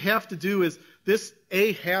 So what you have to do is this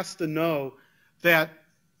A has to know that,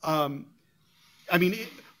 in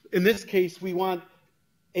this case, we want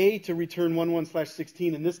A to return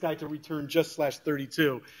 11/16 and this guy to return just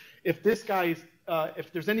 /32. If this guy is,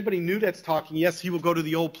 if there's anybody new that's talking, yes, he will go to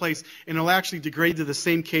the old place, and it'll actually degrade to the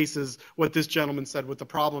same case as what this gentleman said, what the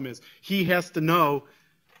problem is. He has to know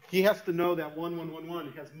that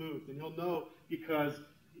 1111 has moved, and he'll know because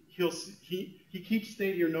he keeps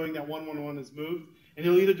staying here knowing that 111 has moved, and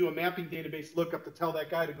he'll either do a mapping database lookup to tell that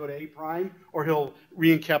guy to go to A prime, or he'll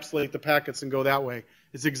re-encapsulate the packets and go that way.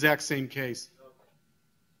 It's the exact same case.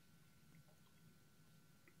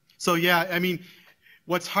 So yeah, I mean,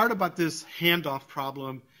 what's hard about this handoff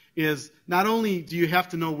problem is not only do you have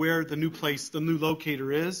to know where the new place, the new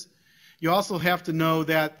locator is, you also have to know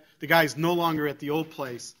that the guy's no longer at the old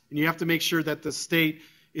place. And you have to make sure that the state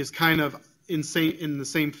is kind of in the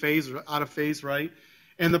same phase or out of phase, right?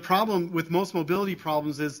 And the problem with most mobility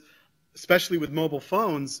problems is, especially with mobile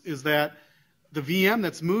phones, is that the VM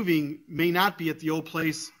that's moving may not be at the old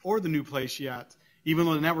place or the new place yet, even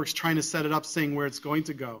though the network's trying to set it up saying where it's going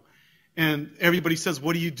to go. And everybody says,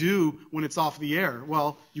 what do you do when it's off the air?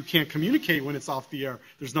 Well, you can't communicate when it's off the air.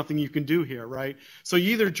 There's nothing you can do here, right? So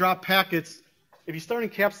you either drop packets. If you start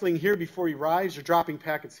encapsulating here before he arrives, you're dropping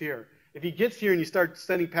packets here. If he gets here and you start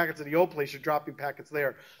sending packets to the old place, you're dropping packets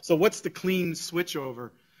there. So what's the clean switch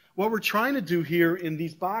over? What we're trying to do here in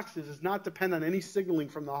these boxes is not depend on any signaling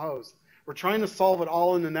from the host. We're trying to solve it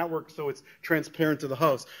all in the network so it's transparent to the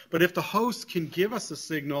host. But if the host can give us a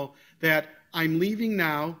signal that I'm leaving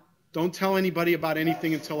now, don't tell anybody about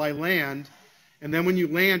anything until I land, and then when you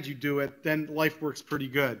land, you do it, then life works pretty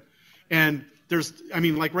good. And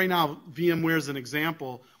like right now, VMware as an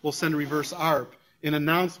example will send a reverse ARP and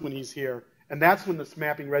announce when he's here, and that's when this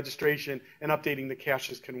mapping registration and updating the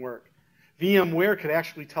caches can work. VMware could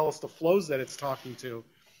actually tell us the flows that it's talking to,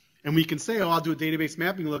 and we can say, oh, I'll do a database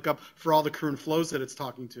mapping lookup for all the current flows that it's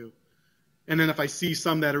talking to. And then if I see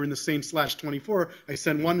some that are in the same /24, I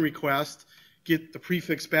send one request, get the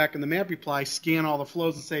prefix back in the map reply, scan all the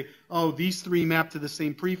flows and say, oh, these three map to the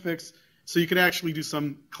same prefix. So you could actually do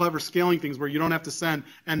some clever scaling things where you don't have to send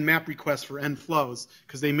n map requests for n flows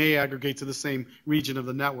because they may aggregate to the same region of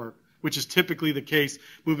the network, which is typically the case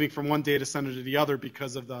moving from one data center to the other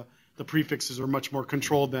because of the prefixes are much more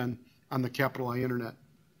controlled than on the capital I internet.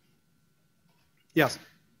 Yes?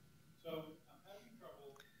 So I'm having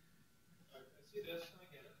trouble, I see this and I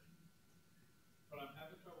get it, but I'm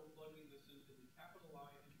having trouble plugging this into the capital I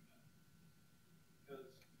internet because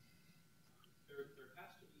there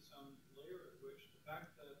has to be some layer at which the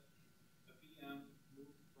fact that a VM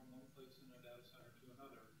moved from one place in a data center to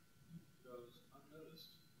another goes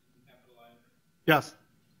unnoticed in capital I internet. Yes.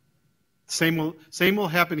 Same will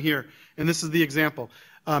happen here. And this is the example.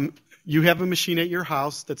 You have a machine at your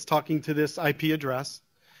house that's talking to this IP address,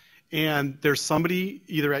 and there's somebody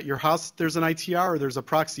either at your house, there's an ITR, or there's a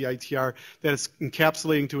proxy ITR that is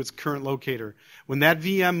encapsulating to its current locator. When that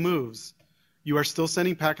VM moves, you are still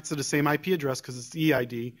sending packets to the same IP address because it's the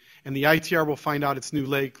EID, and the ITR will find out its new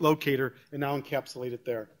locator and now encapsulate it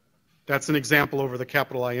there. That's an example over the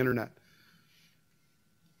capital I internet.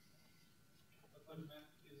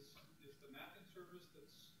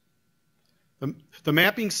 The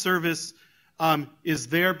mapping service is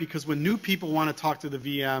there because when new people want to talk to the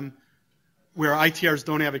VM where ITRs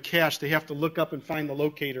don't have a cache, they have to look up and find the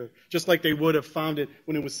locator, just like they would have found it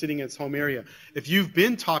when it was sitting in its home area. If you've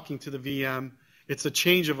been talking to the VM, it's a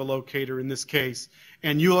change of a locator in this case,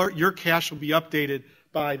 and your cache will be updated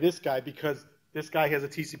by this guy because this guy has a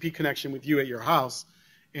TCP connection with you at your house.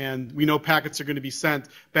 And we know packets are going to be sent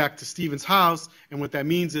back to Stephen's house, and what that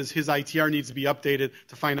means is his ITR needs to be updated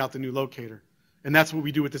to find out the new locator. And that's what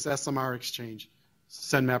we do with this SMR exchange,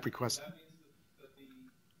 send map request. That means that the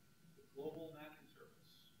global mapping service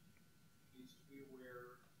needs to be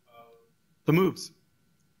aware of the moves. Down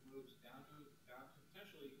to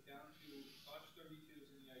potentially down to /32s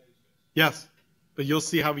in the ID space. Yes, but you'll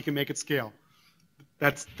see how we can make it scale.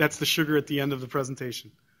 That's the sugar at the end of the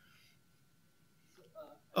presentation.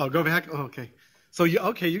 Oh, go back. Oh, okay. So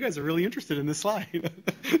okay, you guys are really interested in this slide.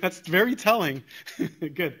 That's very telling.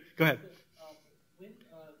 Good. Go ahead. When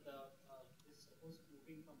this host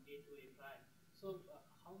moving from A to A prime, so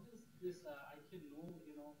how does this I can know,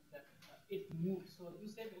 that it moves? So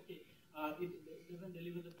you said, okay, it doesn't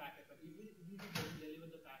deliver the packet, but if it doesn't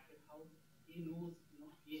deliver the packet, how A knows,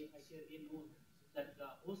 A knows that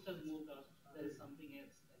the host has moved or there is something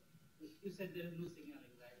else. You said there is no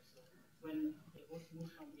signaling, right? So when the host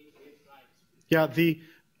moves from A to A prime. Yeah, the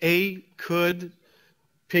A could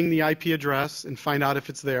ping the IP address and find out if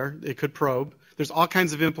it's there. It could probe. There's all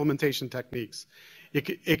kinds of implementation techniques.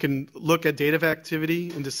 It can look at data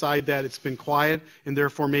activity and decide that it's been quiet and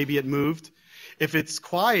therefore maybe it moved. If it's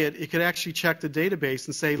quiet, it could actually check the database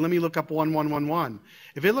and say, let me look up 1111.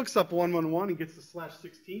 If it looks up 111 and gets the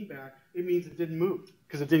 /16 back, it means it didn't move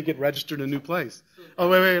because it didn't get registered in a new place. Oh,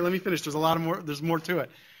 wait, let me finish. There's more to it.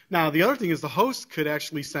 Now, the other thing is the host could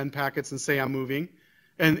actually send packets and say, I'm moving.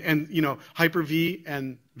 And Hyper-V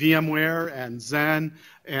and VMware and Xen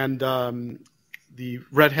and the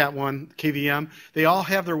Red Hat one, KVM, they all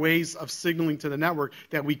have their ways of signaling to the network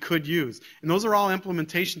that we could use. And those are all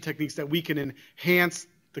implementation techniques that we can enhance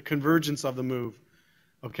the convergence of the move.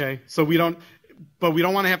 Okay? So we don't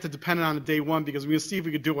want to have to depend on it day one because we'll see if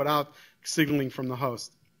we could do it without signaling from the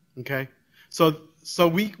host. Okay? So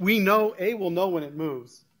we know, A will know when it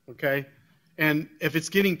moves. Okay? And if it's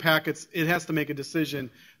getting packets, it has to make a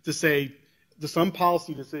decision to say, some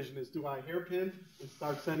policy decision is, do I hairpin and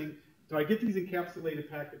start sending, do I get these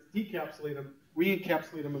encapsulated packets, decapsulate them,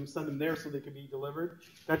 re-encapsulate them, and send them there so they can be delivered?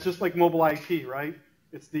 That's just like mobile IP, right?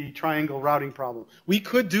 It's the triangle routing problem. We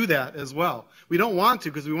could do that as well. We don't want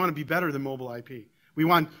to because we want to be better than mobile IP. We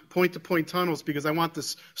want point-to-point tunnels because I want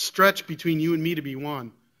this stretch between you and me to be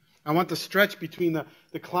one. I want the stretch between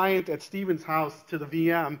the client at Steven's house to the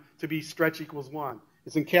VM to be stretch equals 1.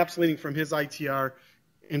 It's encapsulating from his ITR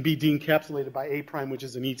and be de-encapsulated by A prime, which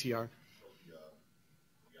is an ETR.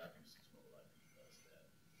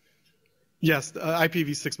 Yes,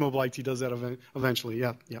 IPv6 mobile IT does that eventually,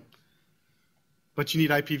 yeah. But you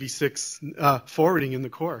need IPv6 forwarding in the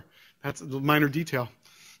core. That's a minor detail.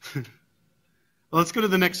 Well, let's go to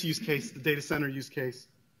the next use case, the data center use case.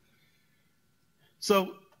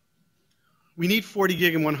 So we need 40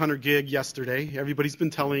 gig and 100 gig yesterday. Everybody's been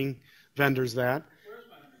telling vendors that.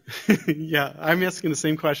 Yeah, I'm asking the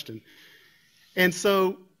same question. And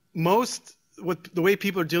so the way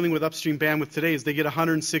people are dealing with upstream bandwidth today is they get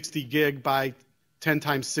 160 gig by 10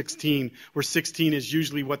 times 16, where 16 is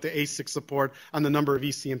usually what the ASIC support on the number of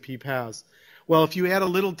ECMP paths. Well, if you add a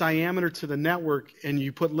little diameter to the network and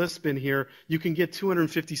you put LISP in here, you can get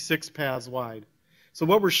 256 paths wide. So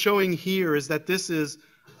what we're showing here is that this is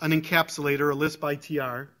an encapsulator, a LISP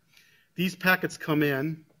ITR. These packets come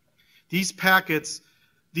in. These packets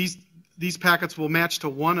will match to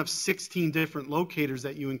one of 16 different locators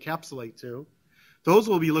that you encapsulate to. Those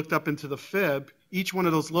will be looked up into the fib. Each one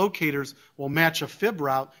of those locators will match a fib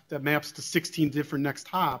route that maps to 16 different next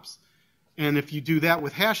hops. And if you do that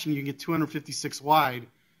with hashing, you can get 256 wide,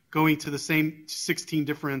 going to the same 16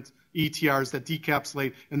 different ETRs that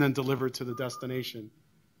decapsulate and then deliver to the destination.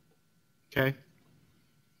 Okay?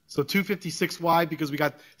 So 256 wide because we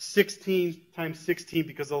got 16 times 16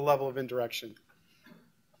 because of the level of indirection.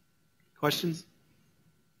 Questions?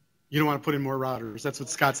 You don't want to put in more routers. That's what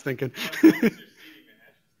Scott's thinking.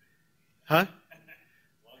 Huh?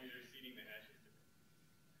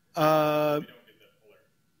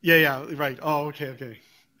 Yeah, right. Oh, okay.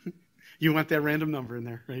 You want that random number in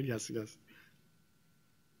there, right? Yes.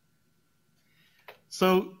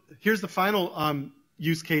 So here's the final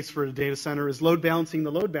use case for a data center is load balancing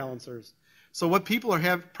the load balancers. So what people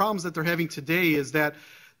problems that they're having today is that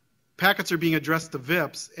packets are being addressed to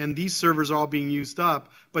VIPs, and these servers are all being used up,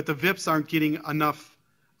 but the VIPs aren't getting enough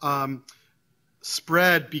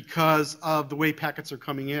spread because of the way packets are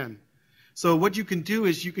coming in. So what you can do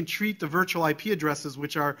is you can treat the virtual IP addresses,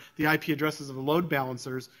 which are the IP addresses of the load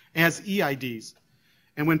balancers, as EIDs.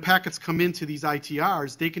 And when packets come into these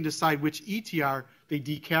ITRs, they can decide which ETR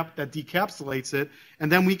that decapsulates it,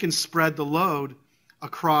 and then we can spread the load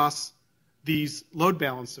across these load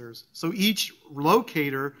balancers. So each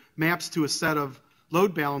locator maps to a set of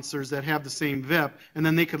load balancers that have the same VIP, and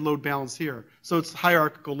then they could load balance here. So it's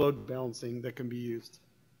hierarchical load balancing that can be used.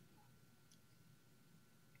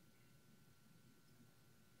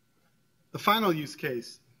 The final use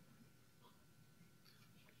case.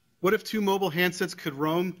 What if two mobile handsets could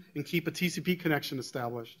roam and keep a TCP connection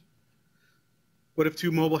established? What if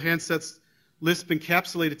two mobile handsets LISP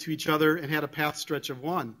encapsulated to each other and had a path stretch of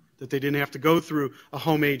 1, that they didn't have to go through a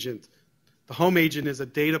home agent? The home agent is a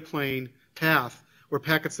data plane path where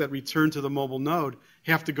packets that return to the mobile node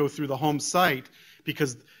have to go through the home site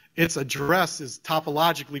because its address is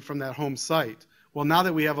topologically from that home site. Well, now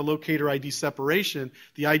that we have a locator ID separation,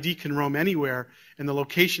 the ID can roam anywhere, and the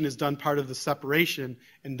location is done part of the separation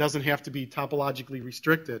and doesn't have to be topologically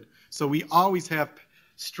restricted. So we always have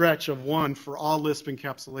stretch of 1 for all Lisp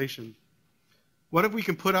encapsulation. What if we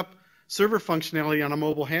can put up server functionality on a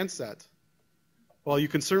mobile handset? Well, you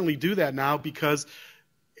can certainly do that now because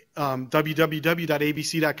www.abc.com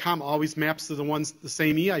always maps to the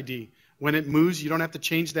same EID. When it moves, you don't have to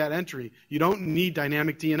change that entry. You don't need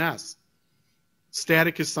dynamic DNS.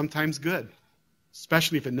 Static is sometimes good,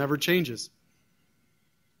 especially if it never changes.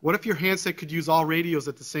 What if your handset could use all radios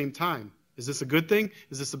at the same time? Is this a good thing?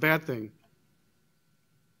 Is this a bad thing?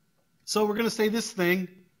 So we're going to say this thing,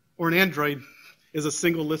 or an Android, is a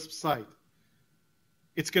single Lisp site.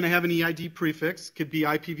 It's going to have an EID prefix, could be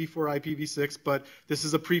IPv4, IPv6, but this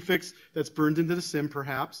is a prefix that's burned into the SIM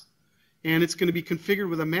perhaps. And it's going to be configured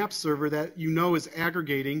with a map server that you know is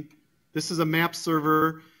aggregating. This is a map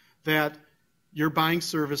server that you're buying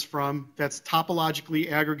service from that's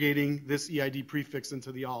topologically aggregating this EID prefix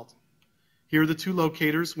into the alt. Here are the 2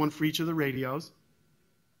 locators, one for each of the radios.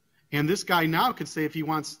 And this guy now could say if he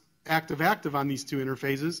wants active-active on these 2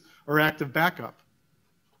 interfaces or active backup.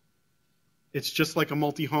 It's just like a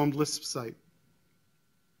multi-homed Lisp site.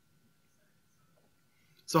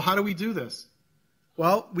 So how do we do this?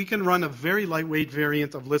 Well, we can run a very lightweight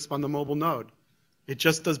variant of Lisp on the mobile node. It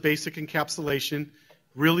just does basic encapsulation,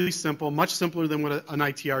 really simple, much simpler than what an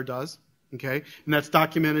ITR does, okay? And that's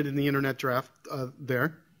documented in the internet draft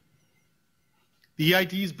there. The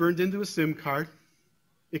EID is burned into a SIM card.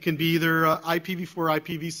 It can be either IPv4,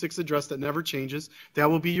 IPv6 address that never changes. That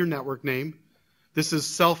will be your network name. This is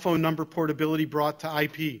cell phone number portability brought to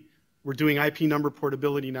IP. We're doing IP number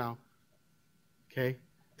portability now, okay?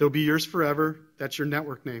 They'll be yours forever. That's your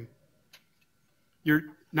network name.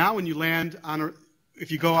 Now when you land on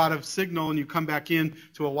if you go out of signal and you come back in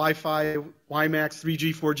to a Wi-Fi, WiMAX,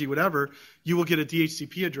 3G, 4G, whatever, you will get a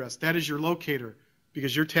DHCP address. That is your locator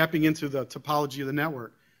because you're tapping into the topology of the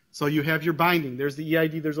network. So you have your binding. There's the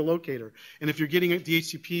EID. There's a locator. And if you're getting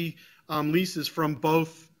DHCP leases from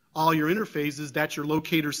all your interfaces, that's your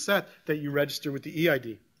locator set that you register with the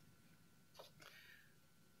EID.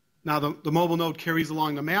 Now, the mobile node carries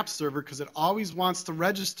along the map server because it always wants to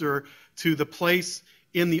register to the place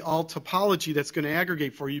in the alt topology that's going to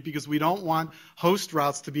aggregate for you because we don't want host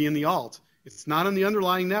routes to be in the alt. It's not on the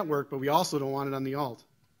underlying network, but we also don't want it on the alt.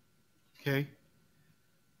 Okay?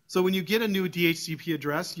 So when you get a new DHCP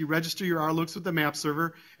address, you register your RLOOKs with the map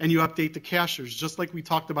server, and you update the cachers, just like we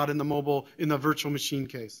talked about in the virtual machine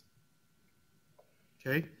case.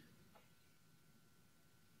 Okay?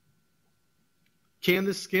 Can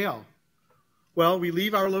this scale? Well, we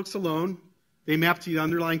leave RLOOKs alone. They map to the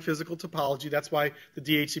underlying physical topology. That's why the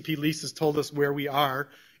DHCP leases told us where we are,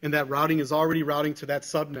 and that routing is already routing to that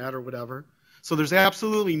subnet or whatever. So there's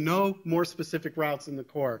absolutely no more specific routes in the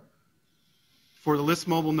core for the Lisp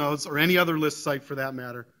mobile nodes or any other Lisp site for that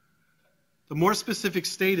matter. The more specific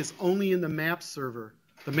state is only in the map server.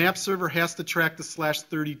 The map server has to track the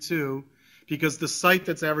 /32 because the site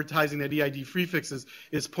that's advertising that EID prefixes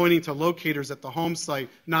is pointing to locators at the home site,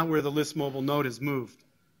 not where the Lisp mobile node has moved.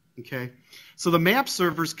 Okay? So the map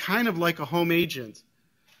server is kind of like a home agent,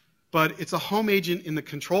 but it's a home agent in the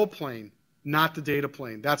control plane, not the data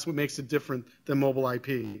plane. That's what makes it different than mobile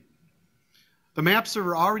IP. The map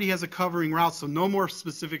server already has a covering route, so no more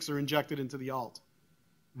specifics are injected into the alt.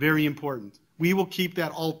 Very important. We will keep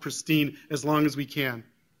that alt pristine as long as we can.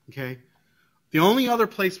 Okay? The only other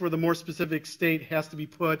place where the more specific state has to be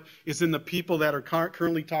put is in the people that are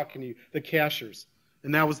currently talking to you, the cachers.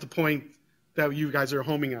 And that was the point that you guys are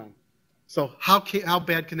homing on. So how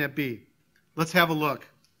bad can that be? Let's have a look.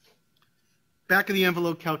 Back of the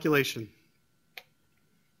envelope calculation.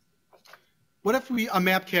 What if a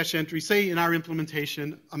map cache entry, say in our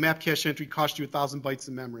implementation, a map cache entry cost you 1,000 bytes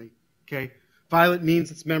of memory, okay? Violet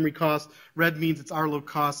means it's memory cost, red means it's RLOOK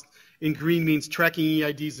cost, and green means tracking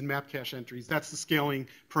EIDs and map cache entries. That's the scaling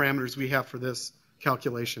parameters we have for this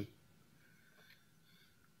calculation.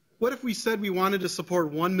 What if we said we wanted to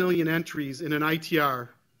support 1 million entries in an ITR?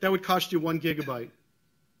 That would cost you 1 gigabyte.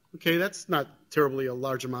 Okay, that's not terribly a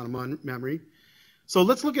large amount of memory. So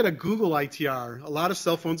let's look at a Google ITR. A lot of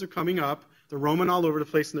cell phones are coming up. They're roaming all over the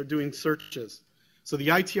place and they're doing searches. So the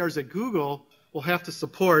ITRs at Google will have to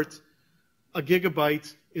support a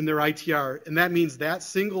gigabyte in their ITR, and that means that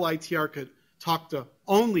single ITR could talk to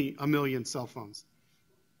only 1 million cell phones.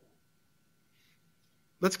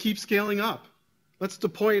 Let's keep scaling up. Let's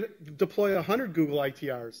deploy 100 Google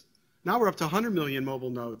ITRs. Now we're up to 100 million mobile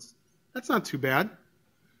nodes. That's not too bad.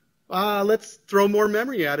 Let's throw more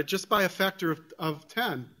memory at it just by a factor of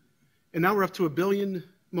 10. And now we're up to 1 billion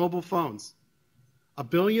mobile phones. 1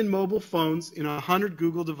 billion mobile phones in 100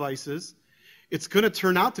 Google devices. It's going to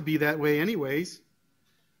turn out to be that way anyways.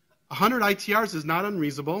 100 ITRs is not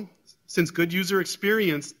unreasonable, since good user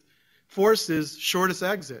experience forces shortest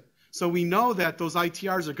exit. So we know that those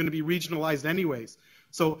ITRs are going to be regionalized anyways.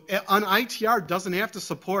 So an ITR doesn't have to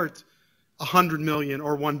support 100 million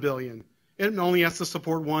or 1 billion. It only has to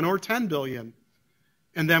support 1 or 10 billion.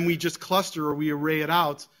 And then we just cluster or we array it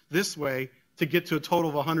out this way to get to a total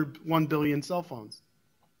of 101 billion cell phones.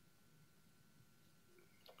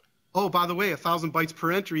 Oh, by the way, 1,000 bytes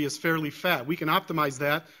per entry is fairly fat. We can optimize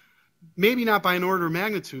that, maybe not by an order of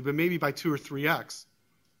magnitude, but maybe by 2 or 3x.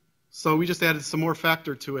 So we just added some more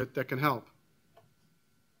factor to it that can help.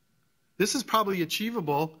 This is probably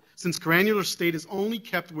achievable since granular state is only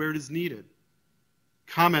kept where it is needed.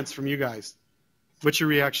 Comments from you guys. What's your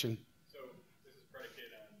reaction? So this is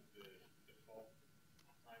predicated on the default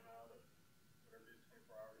timeout of whatever it is,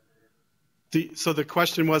 24 hours or whatever? So the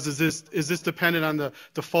question was, is this dependent on the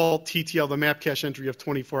default TTL, the map cache entry of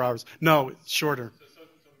 24 hours? No, it's shorter. Right.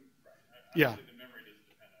 Yeah. The memory doesn't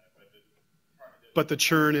depend on it, but the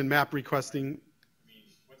churn and map requesting. I mean,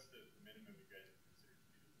 what's the minimum you guys consider to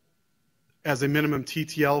be? As a minimum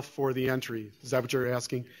TTL for the entry. Is that what you're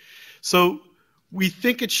asking? So we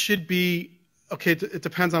think it should be, okay, it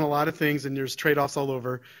depends on a lot of things, and there's trade-offs all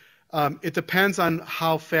over. It depends on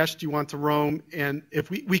how fast you want to roam, and if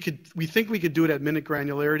we think we could do it at minute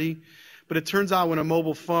granularity, but it turns out when a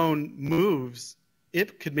mobile phone moves,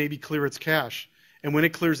 it could maybe clear its cache. And when it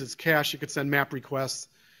clears its cache, it could send map requests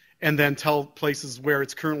and then tell places where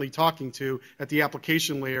it's currently talking to at the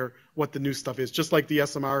application layer what the new stuff is, just like the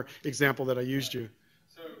SMR example that I used you.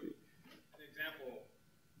 So, an example,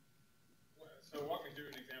 so walk me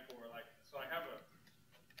through an example where, like, so I have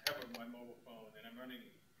my mobile phone and I'm running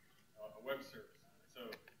a web service on it. So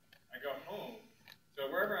I go home,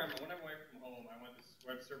 so when I'm away from home, I want this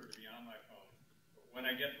web server to be on my phone. But when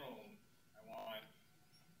I get home, I want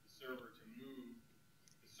the server to move,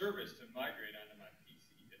 the service to migrate onto my PC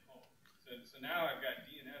at home. So now I've got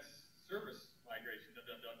DNS service migration,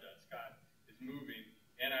 Scott is moving,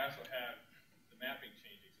 and I also have the mapping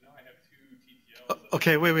changing. So now I have 2 TTLs.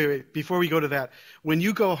 Okay, wait. Before we go to that, when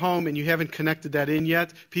you go home and you haven't connected that in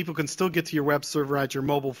yet, people can still get to your web server at your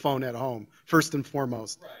mobile phone at home, first and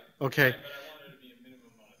foremost. Right. Okay. Right, but I wanted it to be a minimum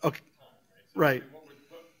amount of Okay. time, right? So Right.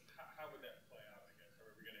 how would that play out, I guess? Or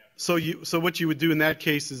are we going to have to So what you would do in that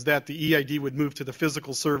case is that the EID would move to the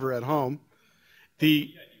physical server at home.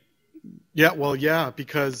 Because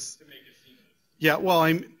to make it seamless? I'm. I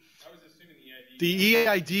was assuming the EID. The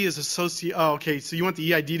EID is associated. Oh, okay. So you want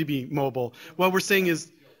the EID to be mobile. What we're saying is,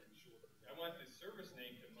 I want the service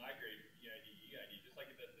name to migrate from EID, just like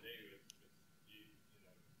it does today with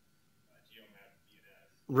GeoMap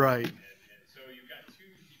DNS. right. And so you've got the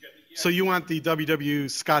EID. So you want the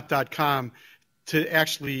www.scott.com to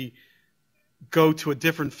actually go to a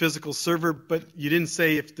different physical server, but you didn't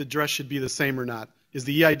say if the address should be the same or not. Is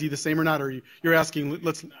the EID the same or not? Or you're asking,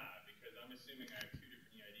 let's. It's not, because I'm assuming I have 2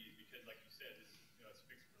 different EIDs, because like you said, it's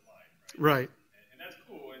fixed for life, right? Right. And that's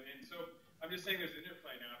cool. And so I'm just saying there's an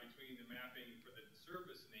interplay now between the mapping for the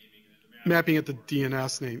service naming and the Mapping at the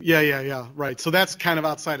DNS name. Yeah. Right. So that's kind of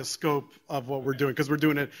outside of scope of what we're doing, because we're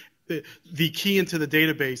doing it. The key into the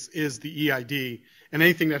database is the EID, and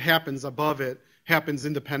anything that happens above it happens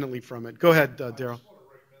independently from it. Go ahead, Daryl. I just want to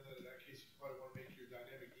recommend that in that case, you probably want to make your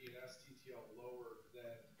dynamic DNS TTL lower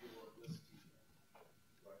than your LISP TTL.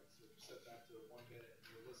 Right? So if you set that to 1 minute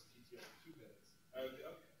and your LISP TTL to 2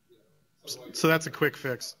 minutes. So that's a quick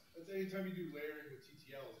fix. Anytime you do layering with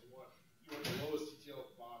TTLs, you want the lowest TTL at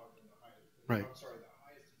the bottom and the highest. Right. I'm sorry, the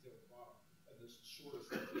highest TTL at the bottom and the shortest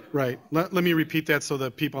TTL. Right. Let me repeat that so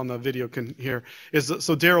that people on the video can hear.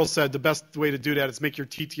 So Daryl said the best way to do that is make your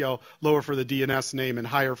TTL lower for the DNS name and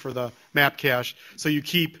higher for the map cache. So you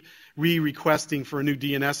keep re-requesting for a new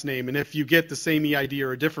DNS name. And if you get the same EID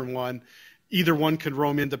or a different one, either one can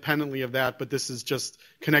roam independently of that, but this is just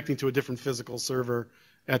connecting to a different physical server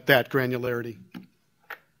at that granularity.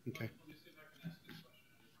 Okay. Let me see if I can ask this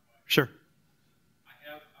question a different way. Sure. I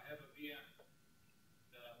have a VM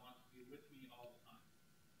that I want to be with me all the time.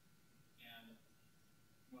 And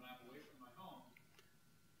when I'm away from my home,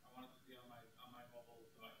 I want it to be on my mobile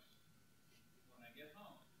device. When I get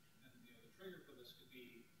home, and the trigger for this could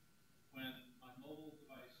be when my mobile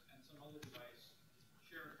device and some other device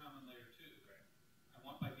share a common layer 2. Right. I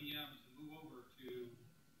want my VM to move over to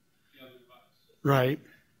the other device. Right.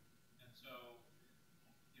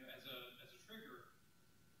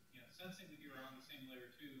 Sensing that you're on the same layer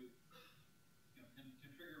 2, can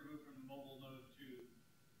trigger a move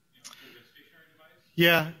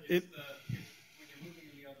Yeah, It's when you're moving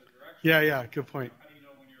in the other direction. yeah, good point. How do you know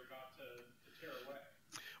when you're about to tear away?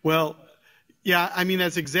 Well, yeah, I mean,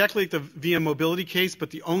 that's exactly like the VM mobility case, but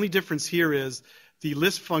the only difference here is the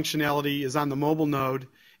LISP functionality is on the mobile node,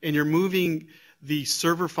 and you're moving the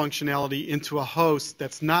server functionality into a host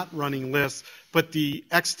that's not running LISP, but the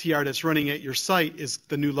XTR that's running at your site is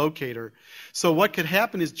the new locator. So what could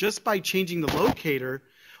happen is just by changing the locator,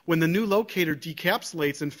 when the new locator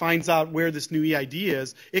decapsulates and finds out where this new EID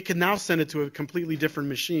is, it can now send it to a completely different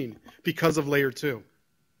machine because of layer 2.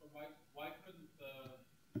 But why couldn't the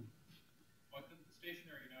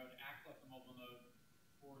stationary node act like the mobile node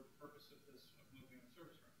for the purpose of this of moving the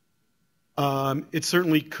service around? It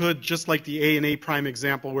certainly could, just like the A and A prime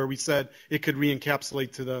example where we said it could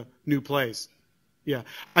re-encapsulate to the new place. Yeah,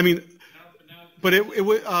 I mean, but it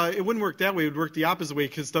wouldn't work that way. It would work the opposite way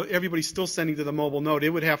because everybody's still sending to the mobile node. It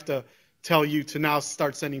would have to tell you to now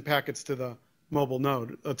start sending packets to the mobile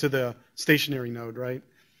node, to the stationary node, right? Right,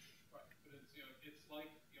 but it's like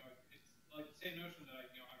the same notion that I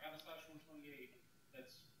got a /128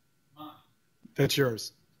 that's mine. That's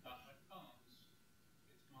yours. Not my phone's,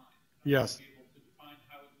 it's mine. Yes. Be able to define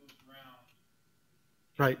how it moves around.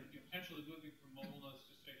 Right. Potentially moving from mobile nodes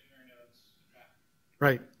to stationary nodes back.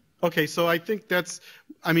 Right. Okay, so I think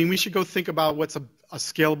we should go think about what's a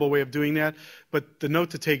scalable way of doing that. But the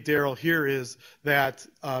note to take, Daryl, here is that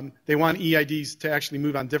they want EIDs to actually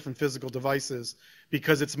move on different physical devices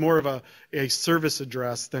because it's more of a service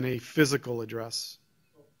address than a physical address.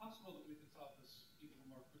 So it's possible that we can solve this even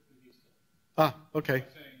more quickly these days. Ah, okay. By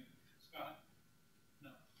saying,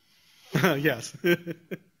 Scott, no. Yes.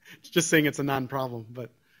 Just saying it's a non-problem,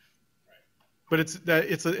 but it's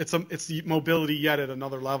the mobility yet at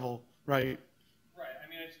another level, right? Right. I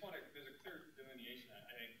mean, I just want to. There's a clear delineation, I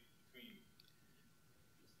think, between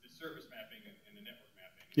the service mapping and the network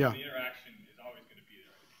mapping. Yeah. The interaction is always going to be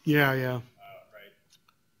there. Yeah. Right.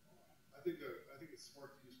 I think it's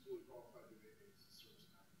smart to use fully qualified domain names as service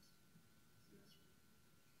mappings.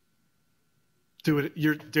 Do it.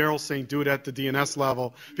 Daryl's saying do it at the DNS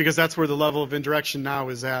level because that's where the level of indirection now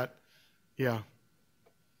is at. Yeah.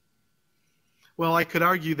 Well, I could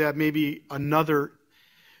argue that you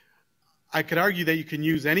can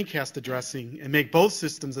use anycast addressing and make both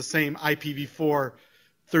systems the same IPv4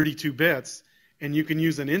 32 bits, and you can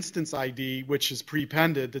use an instance ID, which is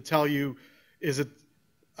prepended, to tell you is it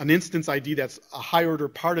an instance ID that's a high order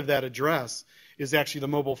part of that address is actually the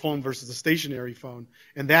mobile phone versus the stationary phone,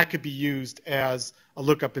 and that could be used as a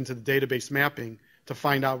lookup into the database mapping to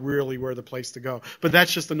find out really where the place to go. But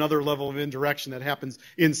that's just another level of indirection that happens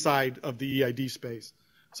inside of the EID space.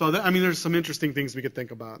 So, there's some interesting things we could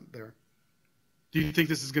think about there. Do you think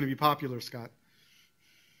this is going to be popular, Scott?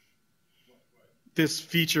 This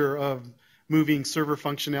feature of moving server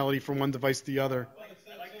functionality from one device to the other? Well,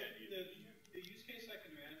 the use case I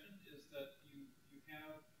can imagine is that you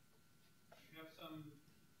have some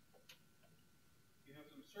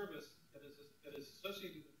service that is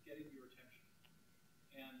associated with getting your attention.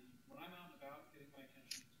 And when I'm out and about, getting my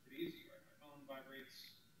attention is pretty easy, right? My phone vibrates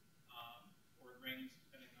or it rings,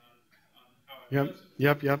 depending on how I use it.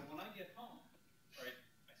 Yep. When I get home, right,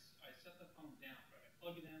 I set the phone down, right? I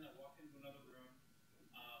plug it in, I walk into another room,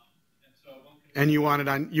 and so one can. And you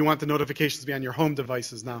want the notifications to be on your home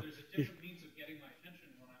devices now. There's a different means of getting my attention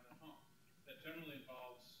when I'm at home that generally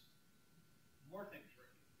involves more things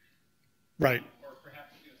ringing. Right. Or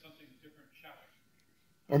perhaps something different shouting.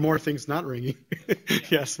 Or more things not ringing.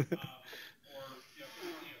 Yes. Or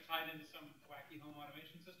tied into some wacky home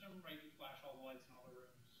automation system, right? You flash all the lights in all the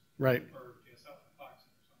rooms. Right. Or set up the clocks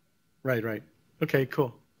or something. Right. Okay,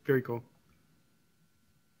 cool. Very cool.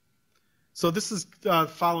 So this is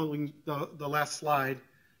following the last slide.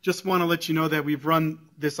 Just want to let you know that we've run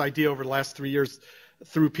this idea over the last 3 years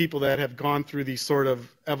through people that have gone through these sort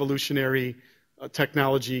of evolutionary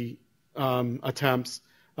technology attempts.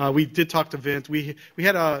 We did talk to Vint. We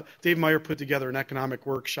had Dave Meyer put together an economic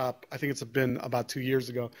workshop. I think it's been about 2 years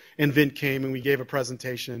ago. And Vint came and we gave a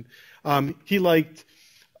presentation. He liked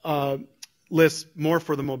LISP more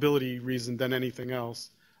for the mobility reason than anything else.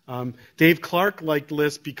 Dave Clark liked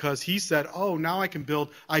LISP because he said, oh, now I can build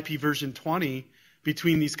IP version 20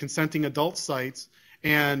 between these consenting adult sites,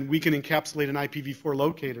 and we can encapsulate in IPv4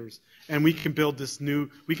 locators, and we can build new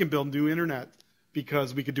internet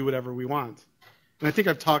because we could do whatever we want. And I think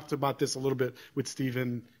I've talked about this a little bit with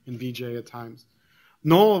Stephen and BJ at times.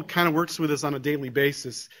 Noel kind of works with us on a daily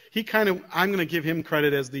basis. I'm going to give him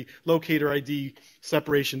credit as the locator ID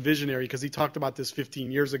separation visionary because he talked about this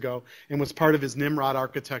 15 years ago and was part of his Nimrod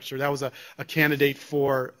architecture. That was a candidate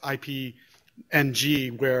for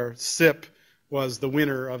IPNG where SIP was the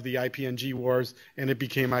winner of the IPNG wars, and it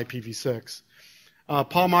became IPv6.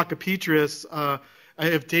 Paul Makapetris,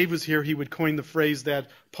 if Dave was here, he would coin the phrase that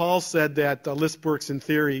Paul said that Lisp works in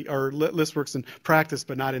theory, or Lisp works in practice,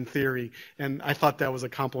 but not in theory. And I thought that was a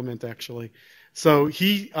compliment, actually. So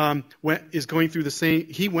he went through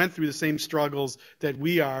the same struggles that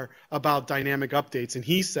we are about dynamic updates. And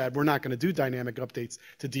he said, we're not going to do dynamic updates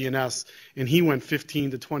to DNS. And he went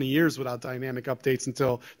 15 to 20 years without dynamic updates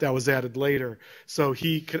until that was added later. So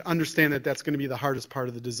he could understand that that's going to be the hardest part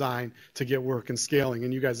of the design to get work and scaling.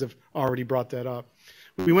 And you guys have already brought that up.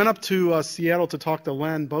 We went up to Seattle to talk to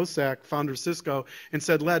Len Bosak, founder of Cisco, and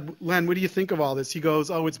said, Len, what do you think of all this? He goes,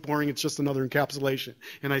 oh, it's boring. It's just another encapsulation.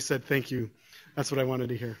 And I said, thank you. That's what I wanted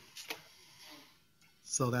to hear.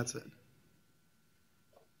 So that's it.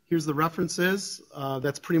 Here's the references.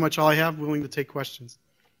 That's pretty much all I have. Willing to take questions.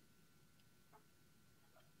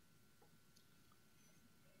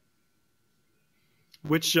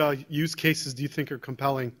 Which use cases do you think are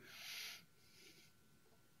compelling?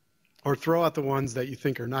 Or throw out the ones that you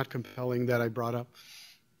think are not compelling that I brought up.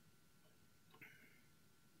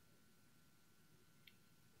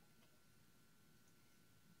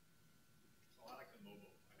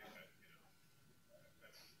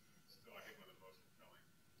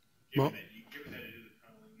 Given that it is a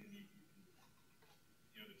tunneling and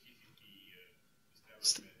you know, the TCP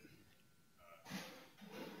establishment,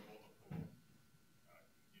 multiple,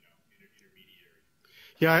 intermediaries.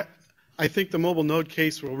 Yeah, I think the mobile node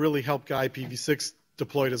case will really help get IPv6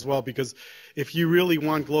 deployed as well, because if you really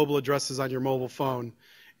want global addresses on your mobile phone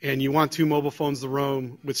and you want 2 mobile phones to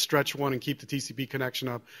roam with stretch 1 and keep the TCP connection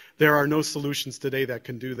up, there are no solutions today that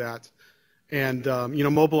can do that. And,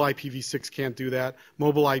 mobile IPv6 can't do that.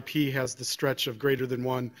 Mobile IP has the stretch of greater than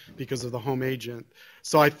 1 because of the home agent.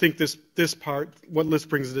 So I think this part, what Lisp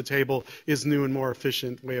brings to the table, is new and more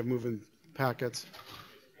efficient way of moving packets.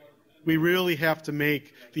 We really have to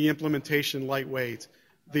make the implementation lightweight,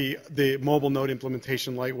 the mobile node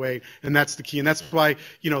implementation lightweight, and that's the key. And that's why,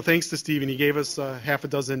 thanks to Steven, he gave us half a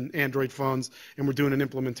dozen Android phones, and we're doing an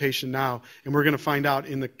implementation now. And we're going to find out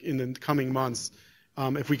in the coming months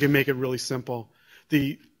if we can make it really simple.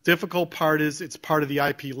 The difficult part is it's part of the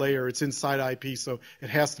IP layer. It's inside IP, so it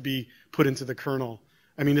has to be put into the kernel.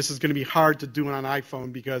 I mean, this is going to be hard to do on an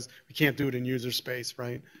iPhone because we can't do it in user space,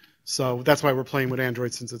 right? So that's why we're playing with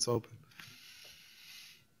Android since it's open.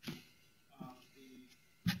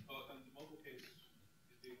 The mobile case,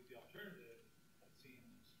 the alternative, it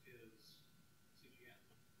seems, is CGN.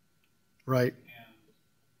 Right.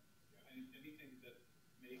 Anything that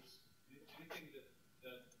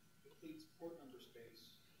depletes port number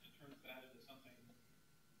space and turns that into something to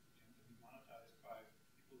be monetized by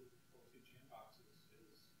people who control CGN boxes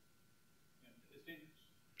is dangerous.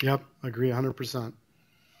 Yep, agree 100%.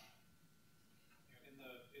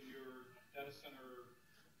 In your data center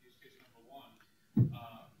use case number 1,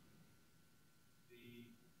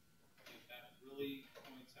 that really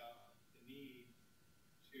points out the need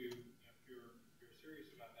to, if you're serious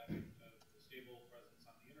about having a stable presence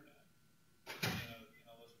on the internet in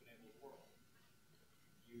a Lisp-enabled world,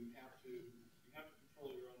 you have to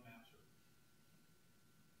control your own map server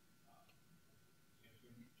to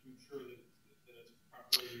ensure that it's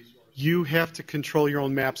properly resourced. You have to control your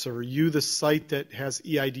own map server. You, the site that has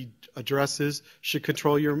EID addresses, should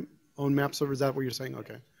control your own map server. Is that what you're saying?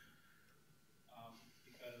 Okay.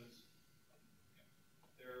 Because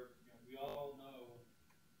we all know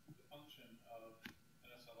the function of an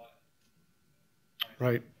SLA.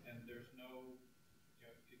 Right. And there's no,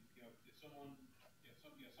 if someone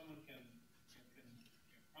can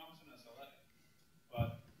promise an SLA,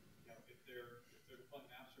 but if they're deploying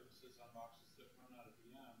map services on boxes that run out of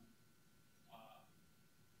VM,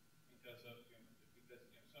 because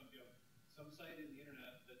some site in the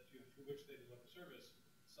internet that through which they deliver service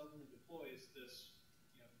suddenly deploys this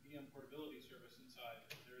VM portability service inside.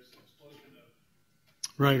 There's an explosion of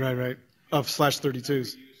Right. Of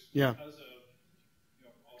 /32s. Yeah. Because of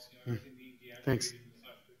everything being deactivated Thanks. in the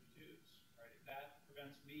 /32s, right? That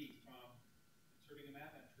prevents me from inserting a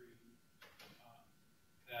map entry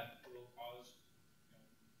that will cause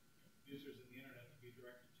users in the internet to be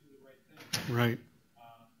directed to the right thing. Right.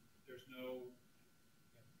 There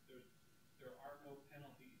are no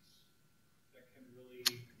penalties that can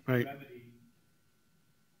really Right. remedy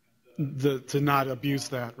to not abuse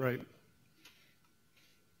that, right?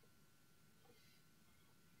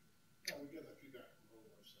 Yeah, we get that feedback from all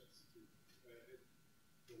websites too.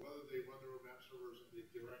 Whether they run their own map servers or they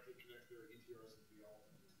directly connect their ETRs into the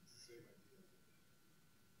element, it's the same idea.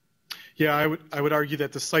 Yeah, I would argue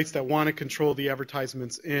that the sites that want to control the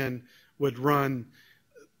advertisements in would run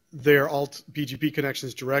their alt BGP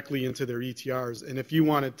connections directly into their ETRs. And if you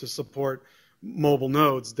wanted to support mobile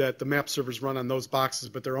nodes, that the map servers run on those boxes,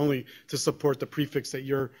 but they're only to support the prefix that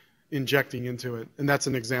you're injecting into it. And that's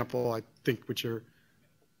an example, I think, which you're,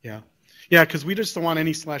 yeah. Yeah, because we just don't want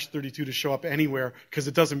any /32 to show up anywhere because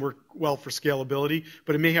it doesn't work well for scalability,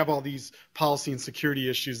 but it may have all these policy and security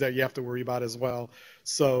issues that you have to worry about as well.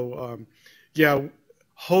 So, yeah,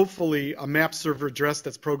 hopefully a map server address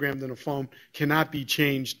that's programmed in a phone cannot be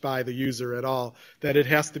changed by the user at all, that it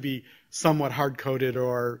has to be somewhat hard-coded,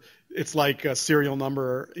 or it's like a serial number,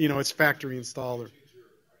 or, you know, it's factory installed. Or,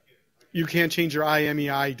 you can't change your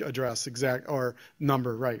IMEI address or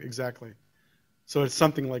number, right, exactly. So it's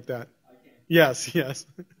something like that. Yes, yes.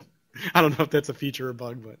 I don't know if that's a feature or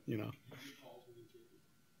bug, but, you know.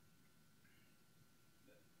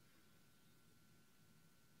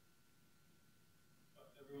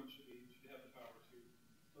 Everyone should have the power to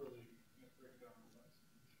thoroughly break down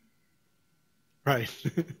the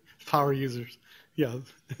device. Right. Power users. Yeah.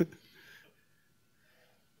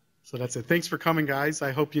 So that's it. Thanks for coming, guys.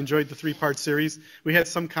 I hope you enjoyed the 3-part series. We had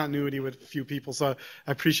some continuity with a few people, so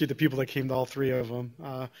I appreciate the people that came to all 3 of them.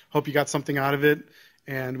 Hope you got something out of it,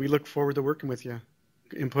 and we look forward to working with you.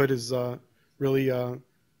 Input is really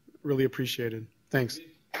appreciated. Thanks.